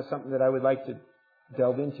songs, that's something that I would like to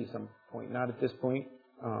delve into some point. Not at this point,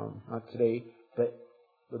 not today, but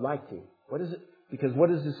would like to. What is it? Because what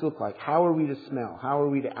does this look like? How are we to smell? How are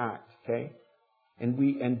we to act? Okay? And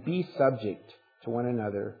be subject to one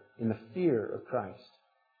another in the fear of Christ.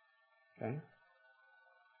 Okay?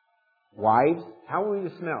 Wives, how are we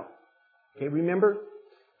to smell? Okay, remember?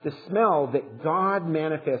 The smell that God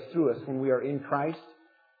manifests through us when we are in Christ,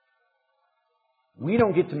 we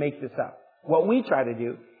don't get to make this up. What we try to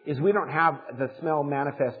do is we don't have the smell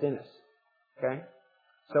manifest in us. Okay?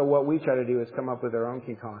 So what we try to do is come up with our own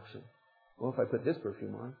concoction. Well, if I put this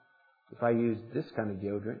perfume on, if I use this kind of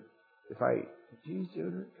deodorant, did you use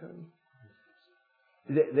deodorant, Cody?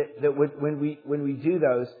 When we do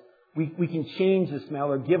those, we can change the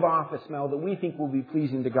smell or give off a smell that we think will be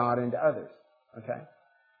pleasing to God and to others. Okay?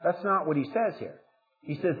 That's not what he says here.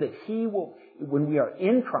 He says that he will, when we are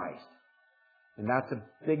in Christ, and that's a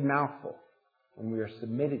big mouthful, when we are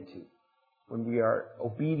submitted to, when we are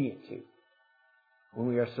obedient to, when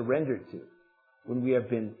we are surrendered to, when we have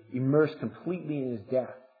been immersed completely in His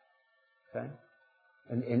death, okay?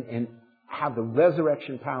 And have the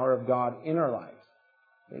resurrection power of God in our lives.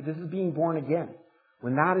 Okay? This is being born again.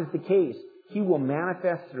 When that is the case, He will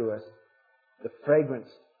manifest through us the fragrance,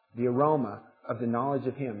 the aroma of the knowledge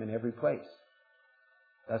of Him in every place.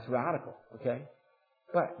 That's radical, okay?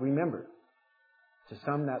 But remember, to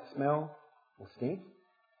some that smell will stink,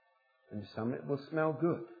 and to some it will smell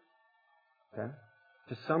good. Okay?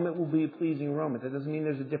 To some it will be a pleasing aroma. That doesn't mean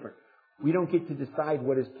there's a difference. We don't get to decide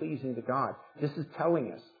what is pleasing to God. This is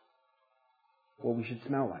telling us what we should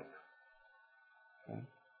smell like. Okay?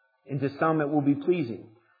 And to some it will be pleasing.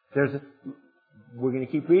 We're going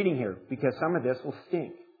to keep reading here, because some of this will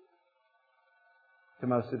stink to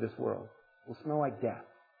most of this world. Will smell like death.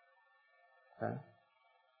 Okay?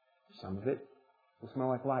 Some of it will smell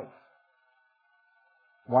like life.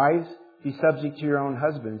 Wives, be subject to your own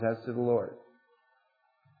husbands as to the Lord.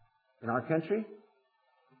 In our country,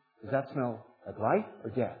 does that smell like life or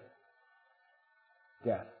death?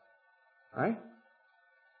 Death. Right?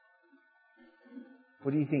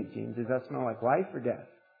 What do you think, Gene? Does that smell like life or death?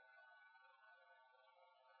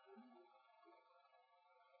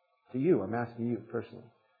 To you, I'm asking you personally.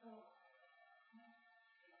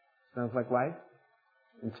 Smells like life?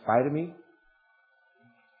 In spite of me?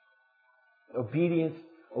 Obedience.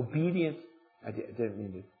 I didn't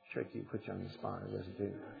mean to trick you, put you on the spot. I wasn't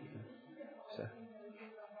doing that. So.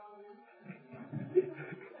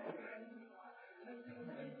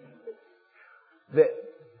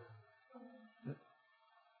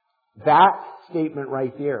 That statement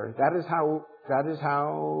right there, that is how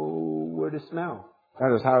we're to smell.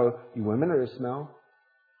 That is how you women are to smell.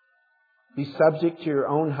 Be subject to your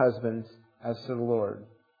own husbands as to the Lord.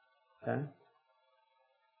 Okay?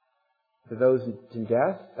 For those in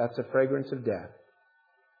death, that's a fragrance of death.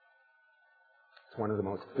 It's one of the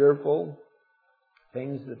most fearful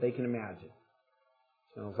things that they can imagine.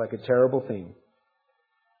 It smells like a terrible thing.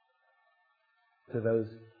 To those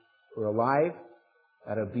who are alive,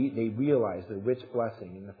 they realize the rich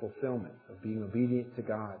blessing and the fulfillment of being obedient to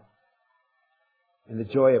God and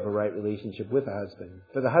the joy of a right relationship with a husband.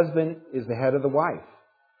 For the husband is the head of the wife.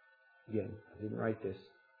 Again, I didn't write this,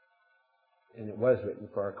 and it was written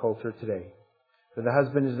for our culture today. For the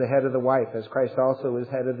husband is the head of the wife, as Christ also is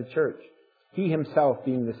head of the church, he himself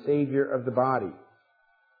being the Savior of the body.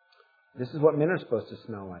 This is what men are supposed to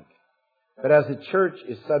smell like. But as the church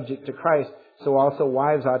is subject to Christ, so also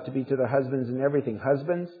wives ought to be to their husbands in everything.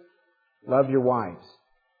 Husbands, love your wives.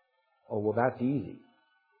 Oh, well, that's easy.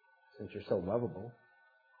 Since you're so lovable.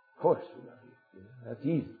 Of course we love you. That's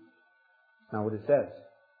easy. That's not what it says.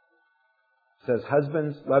 It says,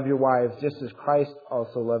 husbands, love your wives just as Christ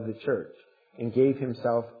also loved the church and gave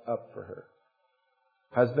himself up for her.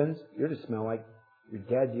 Husbands, you're to smell like you're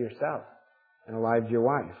dead to yourself and alive to your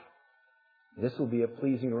wife. This will be a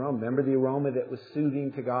pleasing aroma. Remember the aroma that was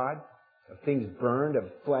soothing to God? Of things burned, of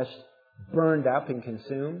flesh burned up and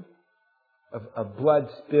consumed, of blood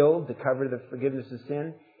spilled to cover the forgiveness of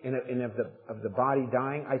sin, and of the body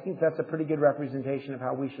dying. I think that's a pretty good representation of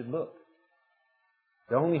how we should look.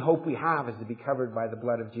 The only hope we have is to be covered by the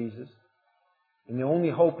blood of Jesus. And the only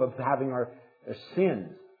hope of having our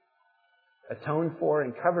sins atoned for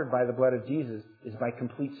and covered by the blood of Jesus is by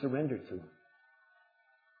complete surrender to Him.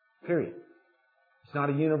 Period. It's not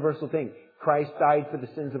a universal thing. Christ died for the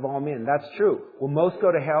sins of all men. That's true. Will most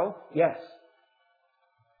go to hell? Yes.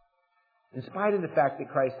 In spite of the fact that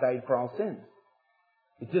Christ died for all sins.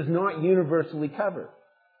 It does not universally cover.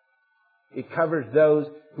 It covers those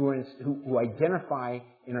who identify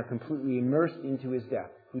and are completely immersed into His death,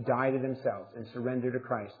 who die to themselves and surrender to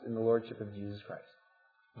Christ in the Lordship of Jesus Christ.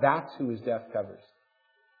 That's who His death covers.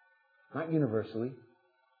 Not universally.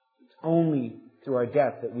 It's only through our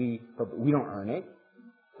death that we don't earn it,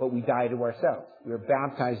 but we die to ourselves. We are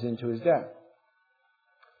baptized into His death.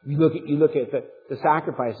 You look at the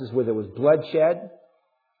sacrifices where there was blood shed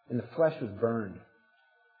and the flesh was burned.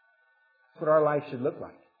 That's what our life should look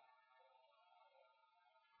like.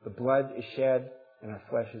 The blood is shed and our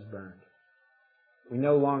flesh is burned. We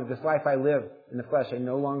no longer, this life I live in the flesh, I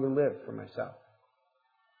no longer live for myself.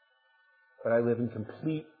 But I live in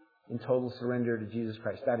complete and total surrender to Jesus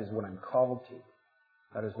Christ. That is what I'm called to.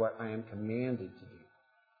 That is what I am commanded to do.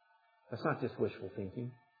 That's not just wishful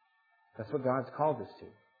thinking. That's what God's called us to.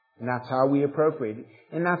 And that's how we appropriate it.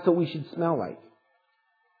 And that's what we should smell like.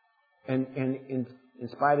 And in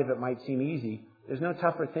spite of it might seem easy, there's no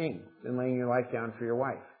tougher thing than laying your life down for your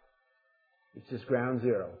wife. It's just ground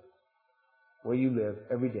zero. Where you live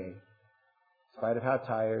every day. In spite of how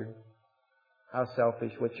tired, how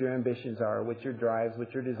selfish, what your ambitions are, what your drives,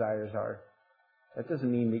 what your desires are. That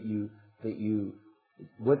doesn't mean that you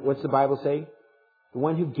what's the Bible say? The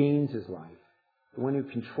one who gains his life, the one who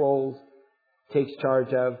controls, takes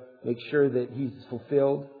charge of, makes sure that he's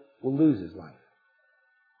fulfilled, will lose his life.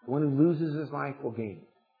 The one who loses his life will gain it.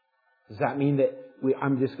 Does that mean that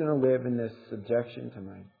I'm just going to live in this subjection to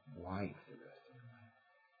my wife the rest of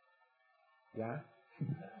my life? Yeah?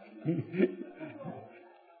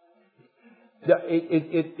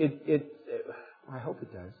 I hope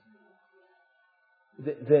it does.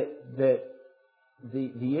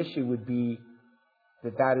 The issue would be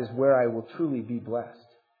that is where I will truly be blessed.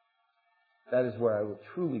 That is where I will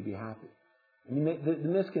truly be happy. I mean, the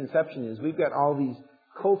misconception is we've got all these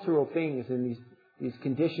cultural things and these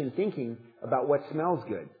conditioned thinking about what smells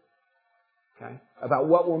good. Okay? About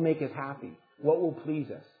what will make us happy. What will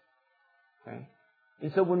please us. Okay?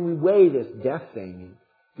 And so when we weigh this death thing and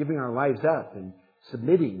giving our lives up and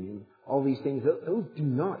submitting and all these things, those do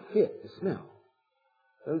not fit the smell.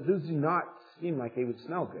 Those do not seem like they would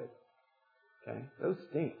smell good. Okay? Those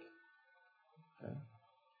stink. Okay?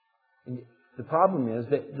 And the problem is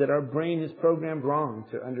that our brain is programmed wrong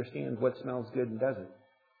to understand what smells good and doesn't.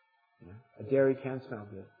 You know, a dairy can smell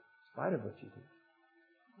good, in spite of what you do.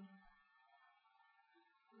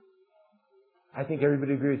 I think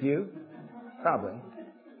everybody agree with you? Probably.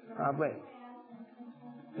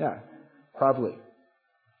 Yeah, probably.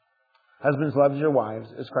 Husbands, love your wives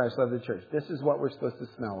as Christ loved the church. This is what we're supposed to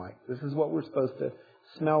smell like. This is what we're supposed to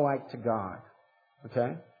smell like to God.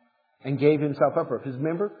 Okay? And gave himself up for it. Because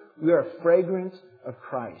remember, we are a fragrance of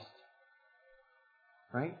Christ.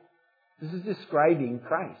 Right? This is describing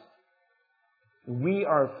Christ. We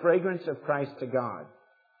are a fragrance of Christ to God.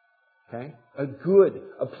 Okay? A good,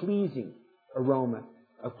 a pleasing aroma.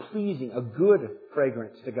 A pleasing, a good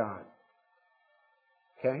fragrance to God.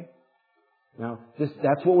 Okay? Now,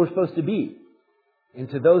 that's what we're supposed to be. And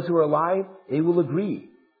to those who are alive, they will agree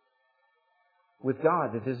with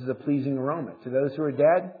God that this is a pleasing aroma. To those who are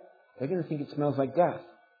dead, they're going to think it smells like death.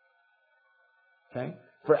 Okay?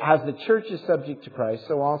 For as the church is subject to Christ,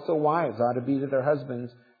 so also wives ought to be to their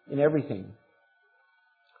husbands in everything.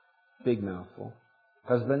 Big mouthful.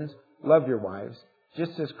 Husbands, love your wives,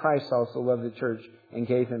 just as Christ also loved the church and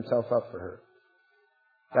gave himself up for her.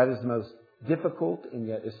 That is the most difficult and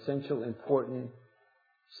yet essential, important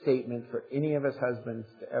statement for any of us husbands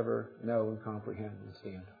to ever know and comprehend and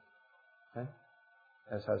stand on. Okay?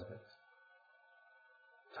 As husbands.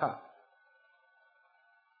 Tough.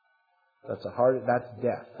 That's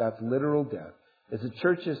death. That's literal death. As the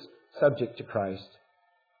church is subject to Christ,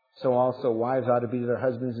 so also wives ought to be to their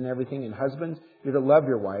husbands in everything. And husbands, you're to love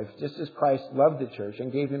your wife, just as Christ loved the church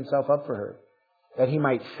and gave himself up for her, that he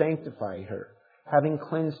might sanctify her, having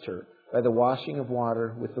cleansed her by the washing of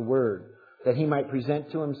water with the word, that he might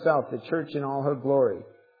present to himself the church in all her glory,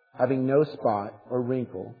 having no spot or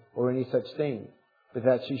wrinkle or any such thing, but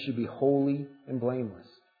that she should be holy and blameless.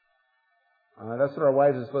 That's what our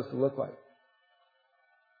wives are supposed to look like.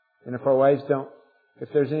 And if our wives if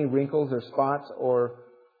there's any wrinkles or spots or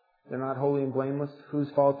they're not holy and blameless, whose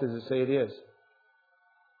fault does it say it is?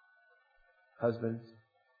 Husbands.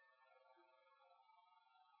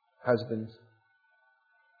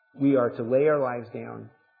 We are to lay our lives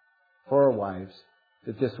down for our wives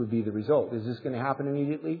that this would be the result. Is this going to happen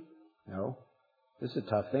immediately? No. This is a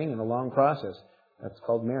tough thing and a long process. That's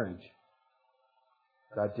called marriage.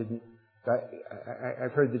 I've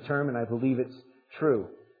heard the term and I believe it's true.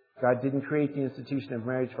 God didn't create the institution of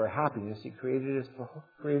marriage for happiness. He created it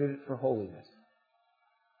for holiness.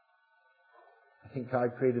 I think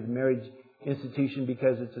God created the marriage institution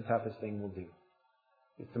because it's the toughest thing we'll do.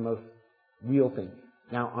 It's the most real thing.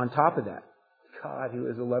 Now, on top of that, God, who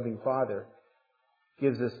is a loving Father,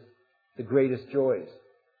 gives us the greatest joys,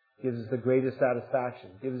 gives us the greatest satisfaction,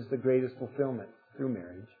 gives us the greatest fulfillment through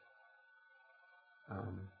marriage.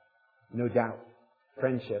 No doubt,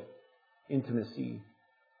 friendship, intimacy,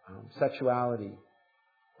 sexuality,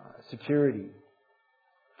 security,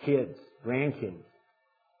 kids, grandkids.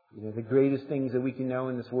 The greatest things that we can know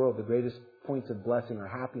in this world, the greatest points of blessing or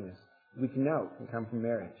happiness we can know can come from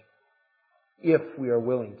marriage. If we are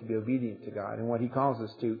willing to be obedient to God and what he calls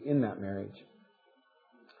us to in that marriage.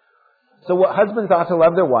 So what husbands ought to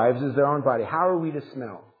love their wives is their own body. How are we to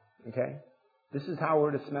smell? Okay? This is how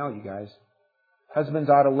we're to smell, you guys. Husbands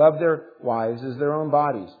ought to love their wives as their own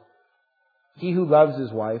bodies. He who loves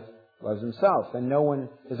his wife loves himself, and no one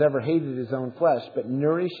has ever hated his own flesh, but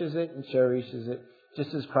nourishes it and cherishes it,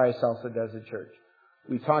 just as Christ also does the church.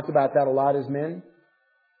 We talked about that a lot as men,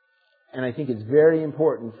 and I think it's very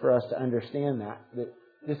important for us to understand that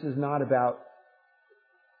this is not about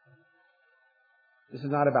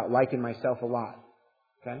liking myself a lot.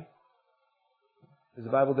 Okay? Because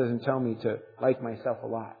the Bible doesn't tell me to like myself a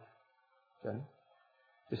lot. Okay?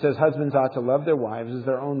 It says husbands ought to love their wives as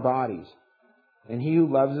their own bodies. And he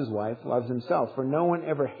who loves his wife loves himself. For no one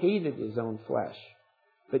ever hated his own flesh,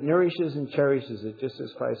 but nourishes and cherishes it, just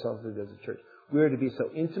as Christ also does the church. We are to be so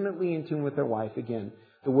intimately in tune with our wife. Again,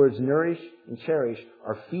 the words nourish and cherish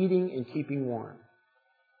are feeding and keeping warm.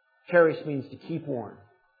 Cherish means to keep warm.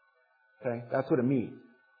 Okay? That's what it means.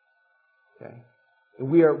 Okay?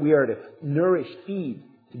 We are to nourish, feed,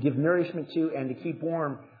 to give nourishment to, and to keep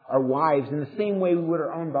warm our wives in the same way we would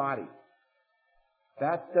our own body.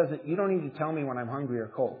 You don't need to tell me when I'm hungry or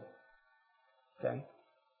cold. Okay?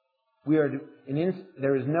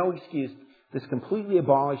 There is no excuse. This completely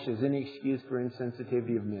abolishes any excuse for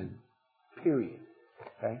insensitivity of men. Period.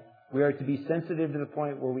 Okay? We are to be sensitive to the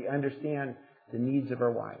point where we understand the needs of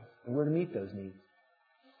our wives. And we're to meet those needs.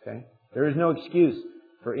 Okay? There is no excuse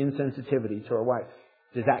for insensitivity to our wife.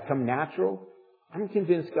 Does that come natural? I'm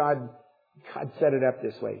convinced God set it up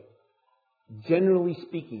this way. Generally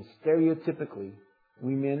speaking, stereotypically,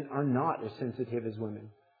 we men are not as sensitive as women.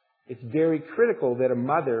 It's very critical that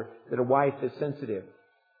a wife is sensitive.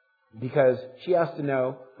 Because she has to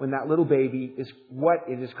know when that little baby is what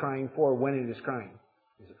it is crying for, when it is crying.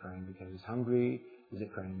 Is it crying because it's hungry? Is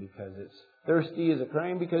it crying because it's thirsty? Is it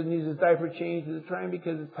crying because it needs its diaper changed? Is it crying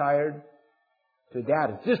because it's tired? To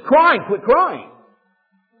dad, it's just crying! Quit crying!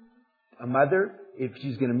 A mother, if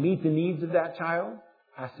she's going to meet the needs of that child,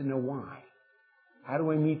 has to know why. How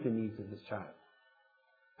do I meet the needs of this child?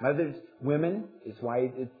 Mothers, women, it's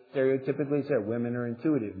why it's stereotypically said women are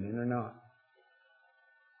intuitive, men are not.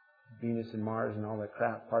 Venus and Mars and all that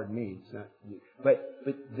crap, pardon me. It's not, but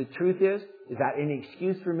the truth is that any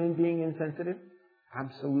excuse for men being insensitive?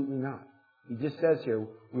 Absolutely not. He just says here,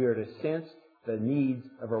 we are to sense the needs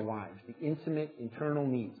of our wives, the intimate, internal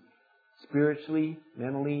needs, spiritually,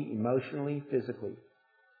 mentally, emotionally, physically.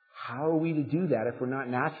 How are we to do that if we're not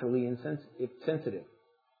naturally sensitive?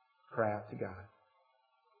 Cry out to God.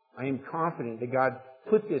 I am confident that God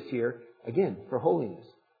put this here, again, for holiness.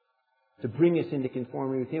 To bring us into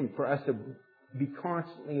conformity with Him, for us to be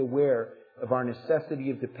constantly aware of our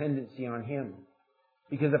necessity of dependency on Him.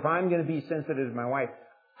 Because if I'm going to be sensitive to my wife,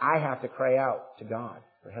 I have to cry out to God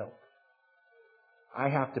for help. I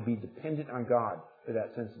have to be dependent on God for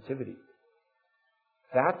that sensitivity.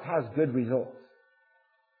 That has good results.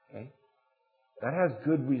 Okay? That has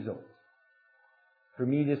good results. For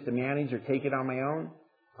me just to manage or take it on my own,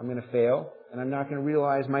 I'm going to fail, and I'm not going to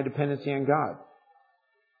realize my dependency on God.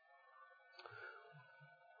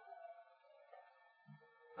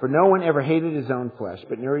 For no one ever hated his own flesh,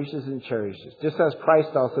 but nourishes and cherishes, just as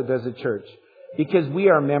Christ also does the church, because we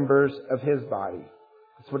are members of His body.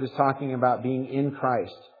 That's what it's talking about, being in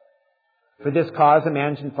Christ. For this cause a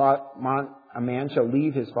man shall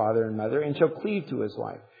leave his father and mother, and shall cleave to his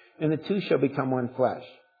wife, and the two shall become one flesh.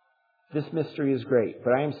 This mystery is great,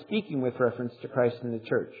 but I am speaking with reference to Christ and the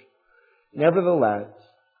church. Nevertheless,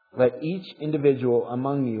 let each individual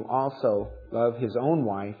among you also love his own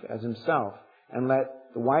wife as himself, and let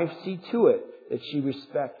the wife see to it that she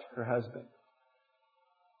respect her husband.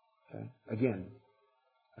 Okay? Again,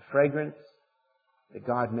 a fragrance that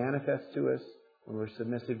God manifests to us when we're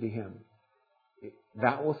submissive to Him.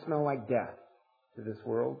 That will smell like death to this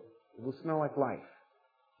world. It will smell like life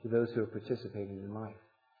to those who are participating in life.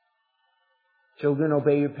 Children,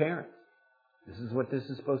 obey your parents. This is what this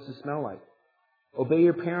is supposed to smell like. Obey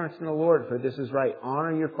your parents in the Lord, for this is right.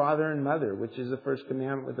 Honor your father and mother, which is the first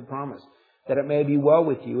commandment with the promise, that it may be well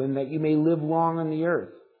with you and that you may live long on the earth.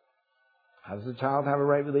 How does a child have a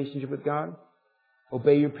right relationship with God?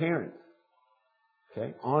 Obey your parents.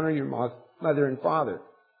 Okay? Honor your mother and father.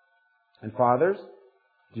 And fathers,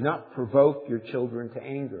 do not provoke your children to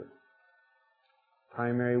anger.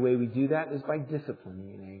 Primary way we do that is by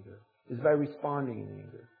disciplining in anger, is by responding in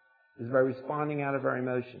anger, is by responding out of our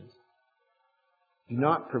emotions. Do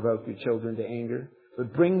not provoke your children to anger,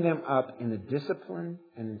 but bring them up in the discipline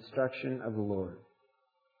and instruction of the Lord.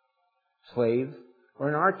 Slaves, or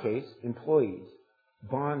in our case, employees,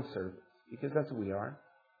 bondservants, because that's what we are.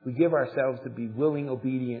 We give ourselves to be willing,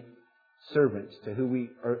 obedient servants to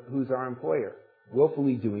who's our employer,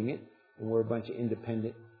 willfully doing it, and we're a bunch of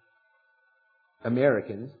independent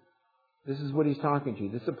Americans. This is what he's talking to.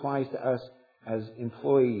 This applies to us as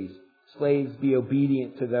employees. Slaves, be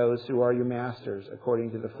obedient to those who are your masters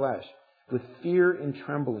according to the flesh, with fear and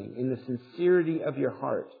trembling, in the sincerity of your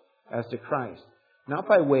heart, as to Christ, not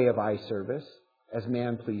by way of eye service, as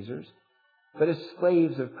man-pleasers, but as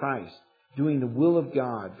slaves of Christ, doing the will of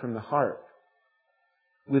God from the heart.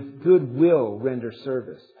 With good will render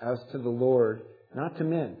service, as to the Lord, not to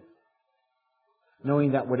men,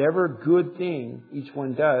 knowing that whatever good thing each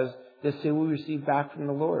one does, this he will receive back from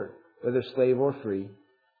the Lord, whether slave or free.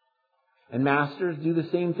 And masters, do the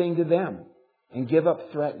same thing to them, and give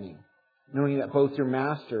up threatening, knowing that both their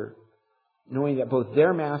master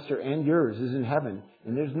and yours is in heaven,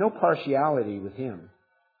 and there's no partiality with Him.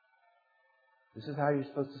 This is how you're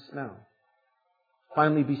supposed to smell.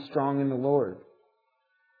 Finally, be strong in the Lord,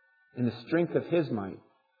 in the strength of His might.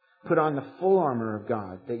 Put on the full armor of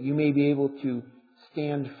God, that you may be able to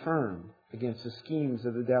stand firm against the schemes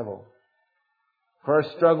of the devil. For our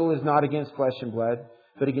struggle is not against flesh and blood,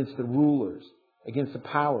 but against the rulers, against the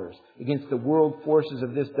powers, against the world forces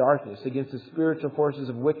of this darkness, against the spiritual forces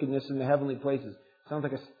of wickedness in the heavenly places. Sounds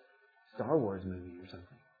like a Star Wars movie or something.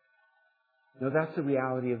 No, that's the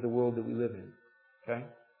reality of the world that we live in. Okay?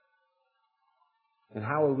 And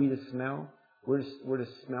how are we to smell? We're to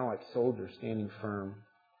smell like soldiers standing firm.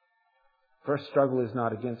 For our struggle is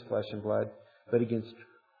not against flesh and blood, but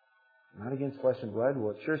not against flesh and blood.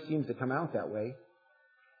 Well, it sure seems to come out that way.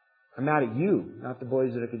 I'm mad at you, not the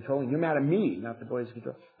boys that are controlling. You're mad at me, not the boys that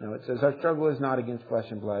control. No, it says our struggle is not against flesh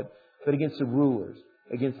and blood, but against the rulers,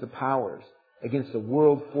 against the powers, against the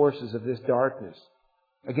world forces of this darkness,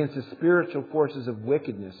 against the spiritual forces of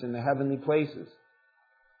wickedness in the heavenly places.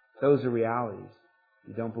 Those are realities. If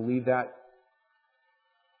you don't believe that,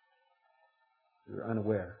 you're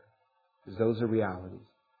unaware. Because those are realities.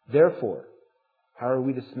 Therefore, how are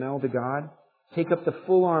we to smell to God? Take up the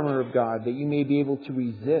full armor of God that you may be able to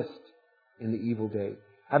resist in the evil day,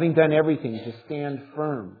 having done everything to stand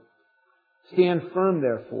firm. Stand firm,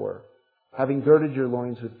 therefore, having girded your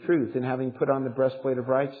loins with truth, and having put on the breastplate of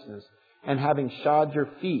righteousness, and having shod your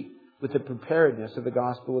feet with the preparedness of the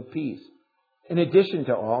gospel of peace. In addition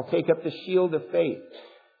to all, take up the shield of faith,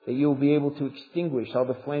 that you will be able to extinguish all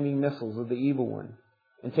the flaming missiles of the evil one,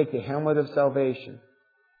 and take the helmet of salvation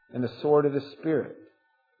and the sword of the Spirit,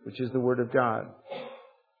 which is the Word of God.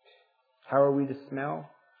 How are we to smell?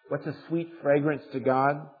 What's a sweet fragrance to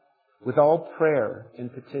God? With all prayer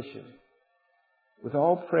and petition. With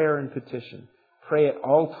all prayer and petition. Pray at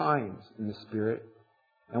all times in the Spirit.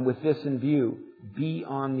 And with this in view, be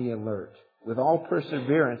on the alert. With all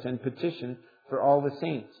perseverance and petition for all the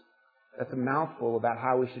saints. That's a mouthful about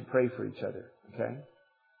how we should pray for each other. Okay?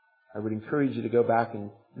 I would encourage you to go back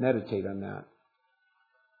and meditate on that.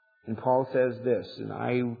 And Paul says this,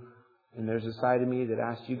 and there's a side of me that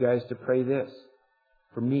asks you guys to pray this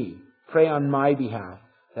for me. Pray on my behalf,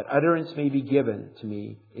 that utterance may be given to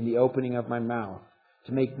me in the opening of my mouth,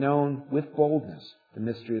 to make known with boldness the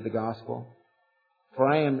mystery of the gospel. For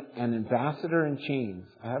I am an ambassador in chains.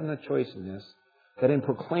 I have no choice in this, that in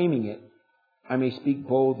proclaiming it, I may speak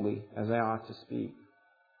boldly as I ought to speak.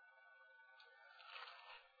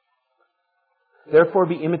 Therefore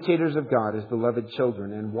be imitators of God as beloved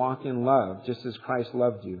children, and walk in love, just as Christ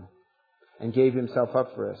loved you, and gave Himself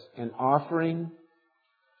up for us, an offering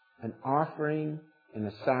and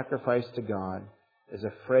a sacrifice to God as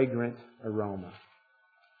a fragrant aroma.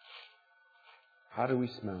 How do we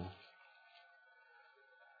smell?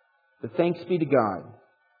 But thanks be to God,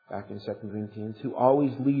 back in 2 Corinthians, who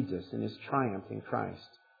always leads us in His triumph in Christ.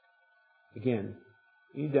 Again,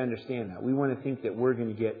 you need to understand that. We want to think that we're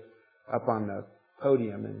going to get up on the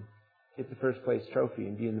podium and get the first place trophy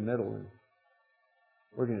and be in the middle, and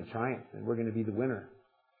we're going to triumph and we're going to be the winner.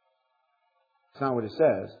 It's not what it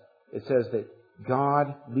says. It says that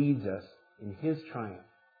God leads us in His triumph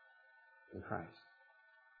in Christ.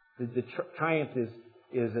 The triumph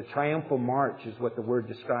is a triumphal march, is what the word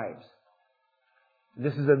describes.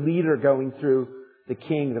 This is a leader going through, the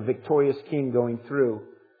king, the victorious king going through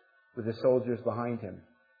with the soldiers behind him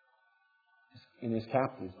and his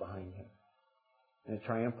captives behind him in a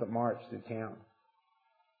triumphant march through town.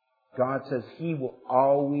 God says He will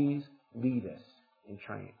always lead us in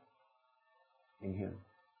triumph in Him.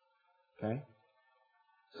 Okay?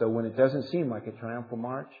 So when it doesn't seem like a triumphal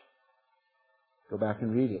march, go back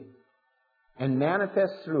and read it. And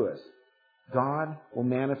manifest through us, God will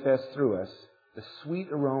manifest through us the sweet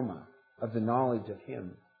aroma of the knowledge of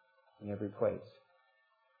Him in every place.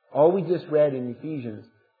 All we just read in Ephesians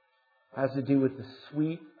has to do with the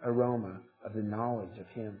sweet aroma of the knowledge of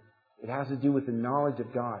Him. It has to do with the knowledge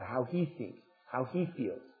of God, how He thinks, how He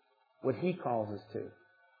feels, what He calls us to,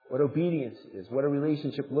 what obedience is, what a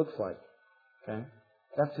relationship looks like. Okay?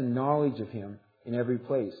 That's the knowledge of Him in every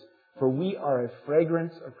place. For we are a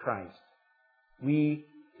fragrance of Christ.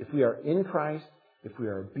 If we are in Christ, if we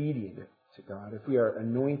are obedient to God, if we are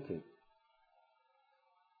anointed,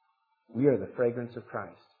 we are the fragrance of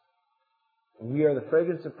Christ. And we are the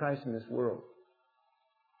fragrance of Christ in this world.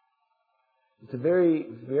 It's a very,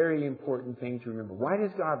 very important thing to remember. Why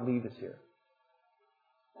does God lead us here?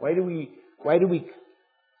 Why do we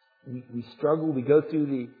struggle? We go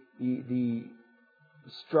through the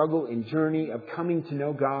struggle and journey of coming to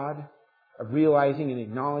know God, of realizing and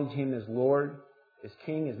acknowledging Him as Lord, as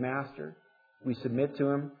King, as Master. We submit to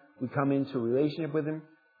Him. We come into a relationship with Him.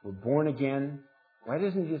 We're born again. Why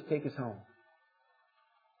doesn't He just take us home?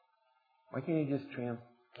 Why can't He just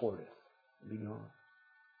transport us and be gone?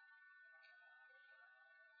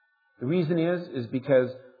 The reason is because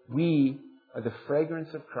we are the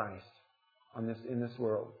fragrance of Christ in this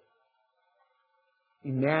world.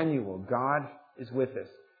 Emmanuel, God is with us,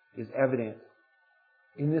 is evident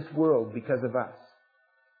in this world because of us.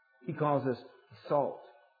 He calls us salt.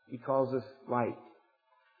 He calls us light.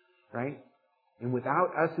 Right? And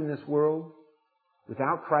without us in this world,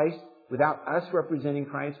 without Christ, without us representing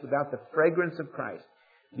Christ, without the fragrance of Christ,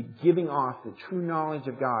 the giving off the true knowledge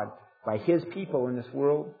of God by His people in this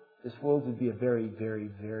world would be a very, very,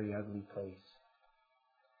 very ugly place.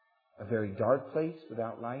 A very dark place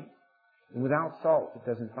without light. And without salt, it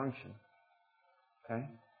doesn't function. Okay?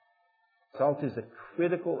 Salt is a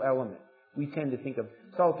critical element. We tend to think of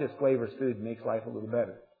salt just flavors food and makes life a little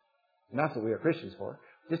better. And that's what we are Christians for.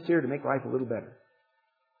 Just here to make life a little better.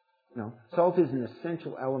 No. Salt is an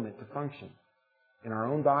essential element to function in our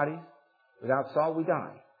own bodies. Without salt, we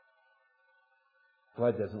die.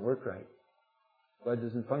 Blood doesn't work right. Blood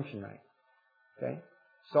doesn't function right. Okay?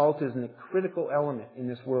 Salt is a critical element in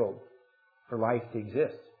this world for life to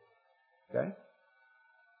exist. Okay?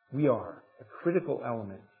 We are a critical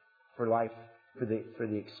element for life, for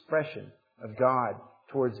the expression of God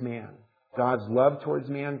towards man. God's love towards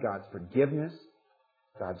man, God's forgiveness,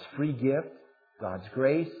 God's free gift, God's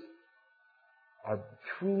grace are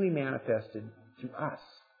truly manifested to us.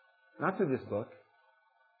 Not through this book,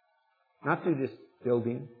 not through this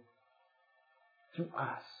building, to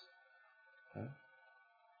us. Okay?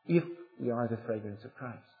 If we are the fragrance of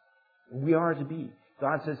Christ. We are to be.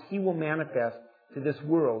 God says He will manifest to this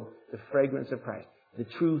world the fragrance of Christ. The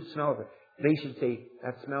true smell of it. They should say,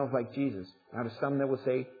 that smells like Jesus. Now to some will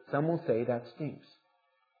say that stinks.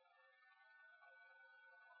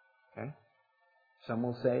 Okay? Some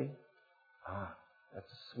will say,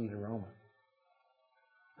 that's a sweet aroma.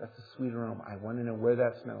 That's a sweet aroma. I want to know where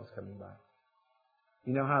that smell is coming by.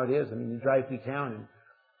 You know how it is. I mean, you drive through town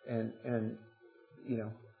and you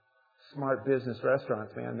know, smart business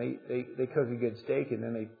restaurants, man, they cook a good steak and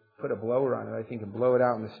then they put a blower on it, I think, and blow it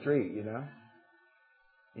out in the street, you know.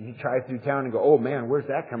 And you drive through town and go, oh man, where's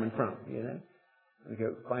that coming from? You know? You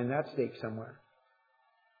go find that steak somewhere.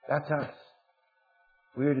 That's us.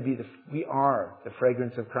 We are the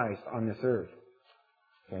fragrance of Christ on this earth.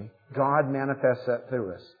 Okay? God manifests that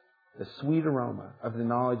through us. The sweet aroma of the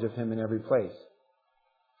knowledge of Him in every place.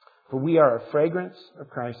 For we are a fragrance of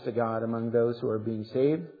Christ to God among those who are being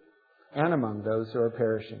saved and among those who are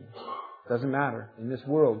perishing. Doesn't matter. In this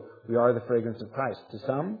world, we are the fragrance of Christ. To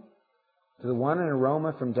some, to the one, an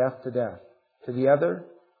aroma from death to death. To the other,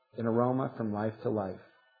 an aroma from life to life.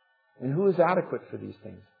 And who is adequate for these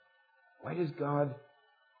things? Why does God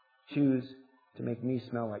choose to make me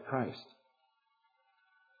smell like Christ?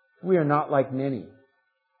 We are not like many,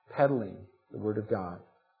 peddling the Word of God.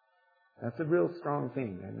 That's a real strong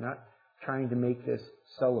thing. I'm not trying to make this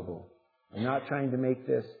sellable. I'm not trying to make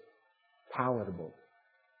this palatable.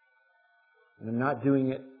 And I'm not doing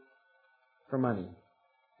it for money.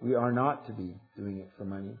 We are not to be doing it for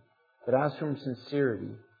money. But as from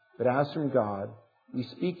sincerity, but as from God, we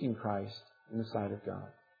speak in Christ in the sight of God.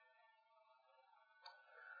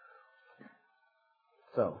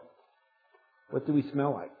 So, what do we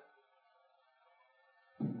smell like?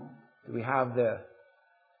 Do we have the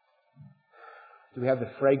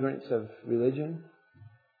fragrance of religion?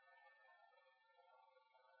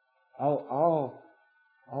 All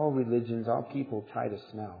religions, all people try to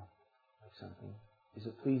smell like something. Is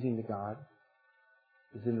it pleasing to God?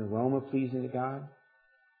 Is an aroma pleasing to God?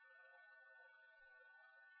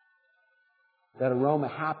 That aroma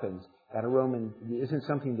happens. That aroma isn't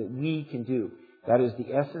something that we can do. That is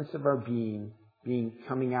the essence of our being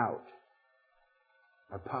coming out.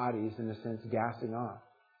 Our bodies, in a sense, gassing off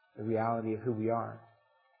the reality of who we are.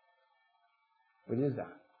 What is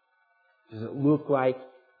that? Does it look like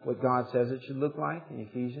what God says it should look like in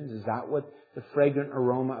Ephesians? Is that what the fragrant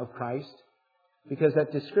aroma of Christ? Because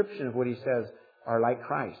that description of what He says are like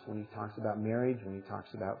Christ when He talks about marriage, when He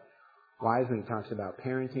talks about wives, when He talks about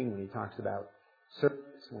parenting, when He talks about service,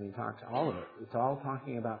 when He talks all of it. It's all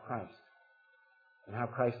talking about Christ and how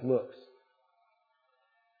Christ looks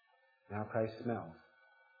and how Christ smells.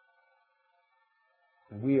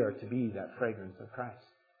 And we are to be that fragrance of Christ.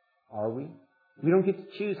 Are we? We don't get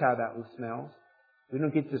to choose how that smells. We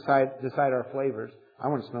don't get to decide our flavors. I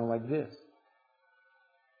want to smell like this.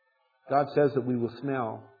 God says that we will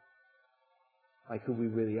smell like who we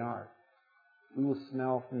really are. We will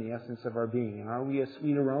smell from the essence of our being. And are we a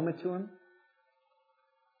sweet aroma to Him?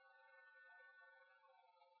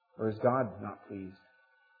 Or is God not pleased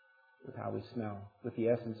with how we smell, with the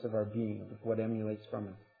essence of our being, with what emulates from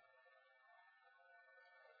us?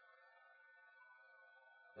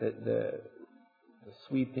 The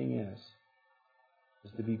sweet thing is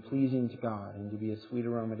to be pleasing to God, and to be a sweet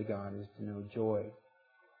aroma to God is to know joy,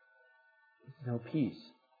 is to know peace,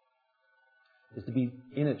 is to be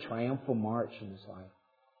in a triumphal march in this life,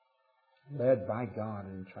 led by God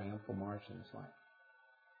in a triumphal march in this life.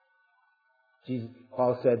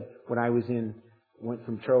 Paul said, when I went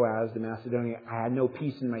from Troas to Macedonia, I had no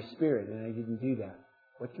peace in my spirit, and I didn't do that.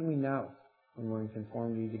 What can we know? when we're in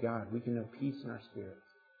conformity to God. We can know peace in our spirits.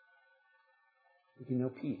 We can know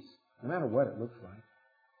peace, no matter what it looks like.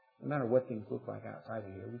 No matter what things look like outside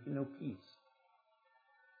of here, we can know peace.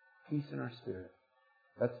 Peace in our spirit.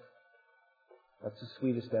 That's the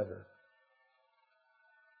sweetest ever.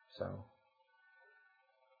 So,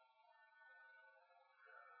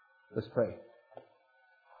 let's pray.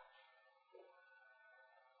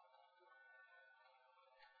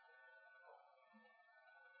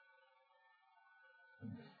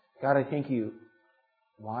 God, I thank you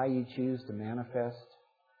why you choose to manifest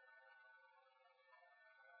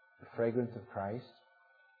the fragrance of Christ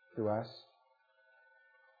through us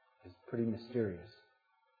is pretty mysterious.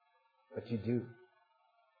 But you do.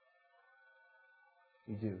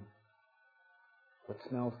 You do. What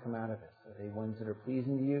smells come out of us? Are they ones that are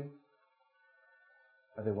pleasing to you?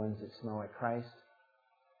 Are they ones that smell like Christ?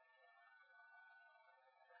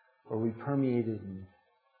 Or are we permeated and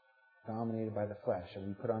dominated by the flesh? Are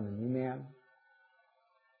we put on the new man?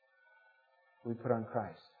 We put on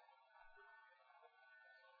Christ.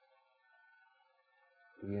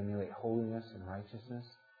 Do we emulate holiness and righteousness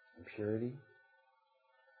and purity?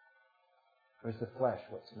 Or is the flesh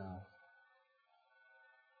what smells?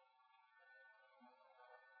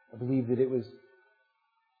 I believe that it's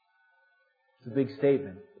a big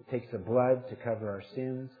statement. It takes the blood to cover our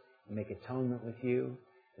sins and make atonement with you,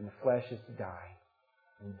 and the flesh is to die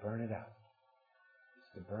and burn it up.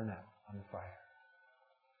 It's to burn up on the fire.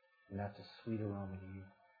 And that's a sweet aroma to you.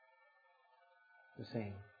 The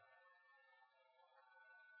same.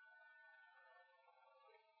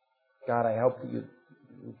 God, I hope that you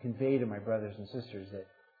convey to my brothers and sisters that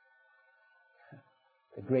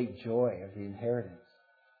the great joy of the inheritance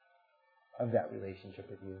of that relationship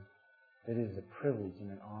with you, that it is a privilege and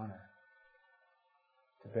an honor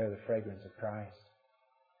to bear the fragrance of Christ.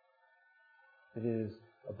 That it is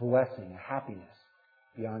a blessing, a happiness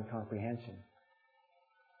beyond comprehension.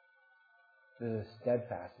 That it is a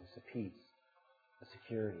steadfastness, a peace, a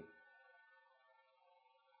security.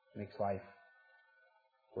 It makes life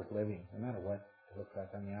worth living, no matter what it looks like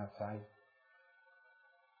on the outside.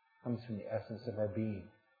 It comes from the essence of our being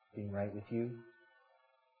right with you.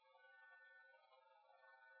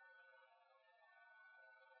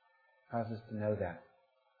 Cause us to know that,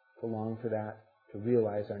 to long for that, to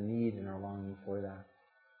realize our need and our longing for that.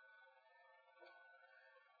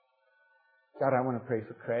 God, I want to pray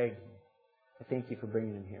for Craig. I thank you for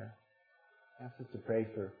bringing him here. I ask us to pray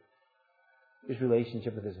for his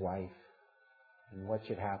relationship with his wife and what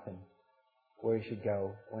should happen, where he should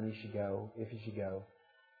go, when he should go, if he should go.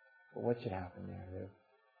 But what should happen there?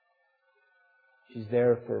 She's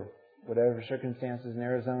there for whatever circumstances in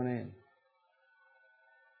Arizona, and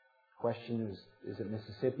the question is it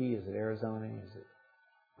Mississippi? Is it Arizona? Is it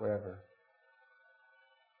wherever?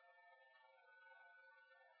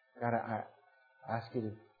 God, I ask you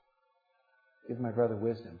to give my brother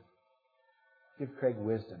wisdom. Give Craig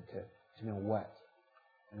wisdom to know what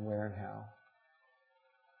and where and how.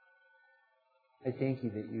 I thank you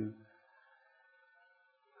that you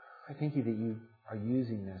are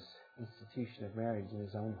using this institution of marriage in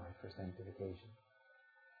his own life for sanctification,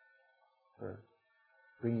 for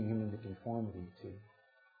bringing him into conformity to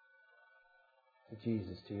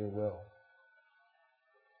Jesus, to your will.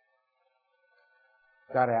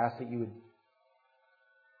 God, I ask that you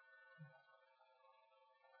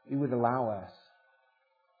would allow us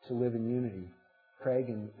to live in unity, Craig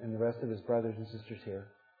and the rest of his brothers and sisters here.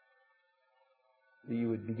 That you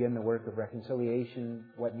would begin the work of reconciliation,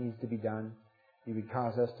 what needs to be done. You would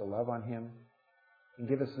cause us to love on him and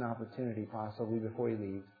give us an opportunity, possibly before he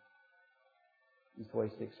leaves. He's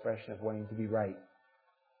voiced the expression of wanting to be right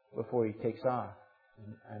before he takes off.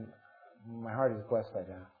 And my heart is blessed by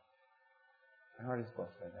that. My heart is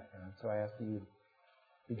blessed by that, God. So I ask that you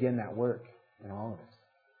begin that work in all of us.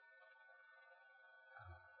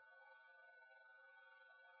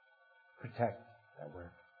 Protect that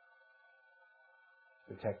work.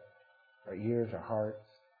 Protect our ears, our hearts,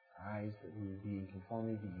 our eyes, that we would be in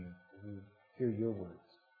conformity to you, that we would hear your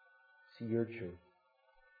words, see your truth,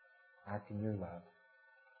 act in your love.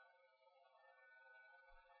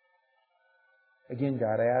 Again,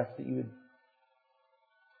 God, I ask that you would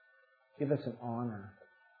give us an honor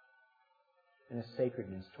and a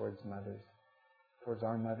sacredness towards mothers, towards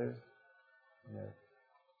our mothers,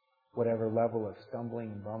 whatever level of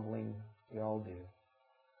stumbling and bumbling we all do.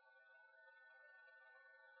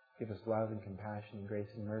 Give us love and compassion and grace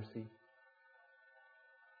and mercy.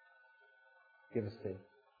 Give us the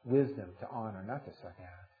wisdom to honor, not to suck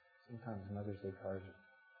ass. Sometimes Mother's Day cards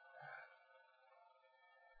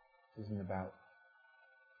this isn't about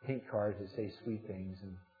pink cards that say sweet things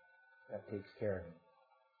and that takes care of you.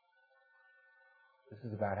 This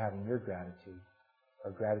is about having your gratitude,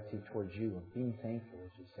 or gratitude towards you, and being thankful,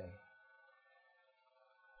 as you say.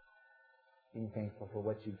 Being thankful for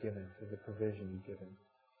what you've given, for the provision you've given.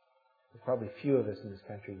 There's probably few of us in this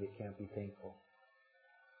country that can't be thankful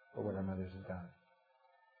for what our mothers have done.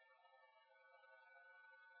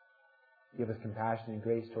 Give us compassion and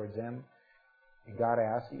grace towards them. And God, I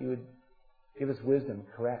ask that you would give us wisdom,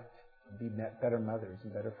 correct, and be better mothers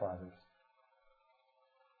and better fathers.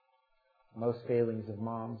 Most failings of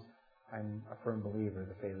moms, I'm a firm believer,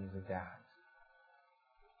 the failings of dads.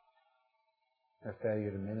 Their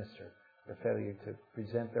failure to minister, their failure to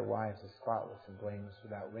present their wives as spotless and blameless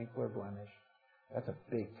without wrinkle or blemish. That's a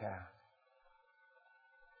big task.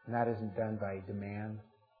 And that isn't done by demand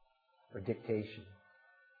or dictation.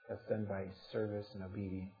 That's done by service and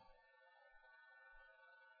obedience.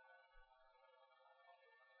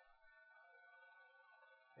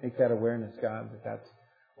 Make that awareness, God, that that's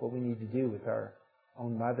what we need to do with our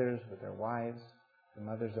own mothers, with our wives, the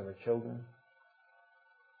mothers of our children.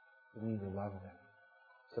 We need to love them,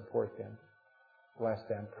 support them, bless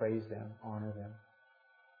them, praise them, honor them.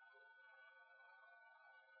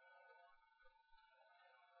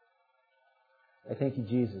 I thank you,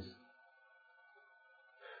 Jesus.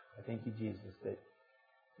 I thank you, Jesus, that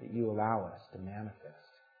you allow us to manifest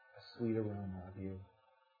a sweet aroma of you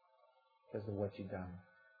because of what you've done.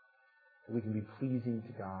 That we can be pleasing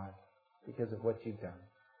to God because of what you've done.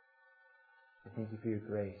 I thank you for your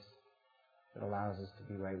grace that allows us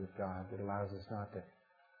to be right with God, that allows us not to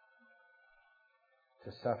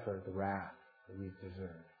suffer the wrath that we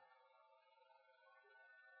deserve.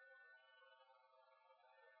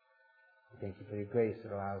 I thank you for your grace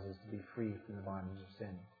that allows us to be free from the bondage of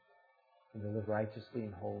sin and to live righteously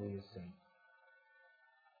and holy as saints.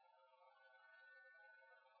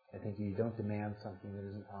 I thank you don't demand something that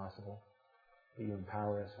isn't possible, but you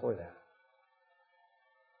empower us for that.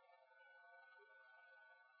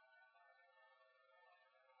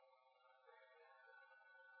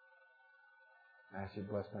 I ask you to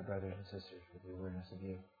bless my brothers and sisters with the awareness of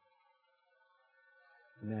you.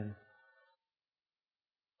 Amen.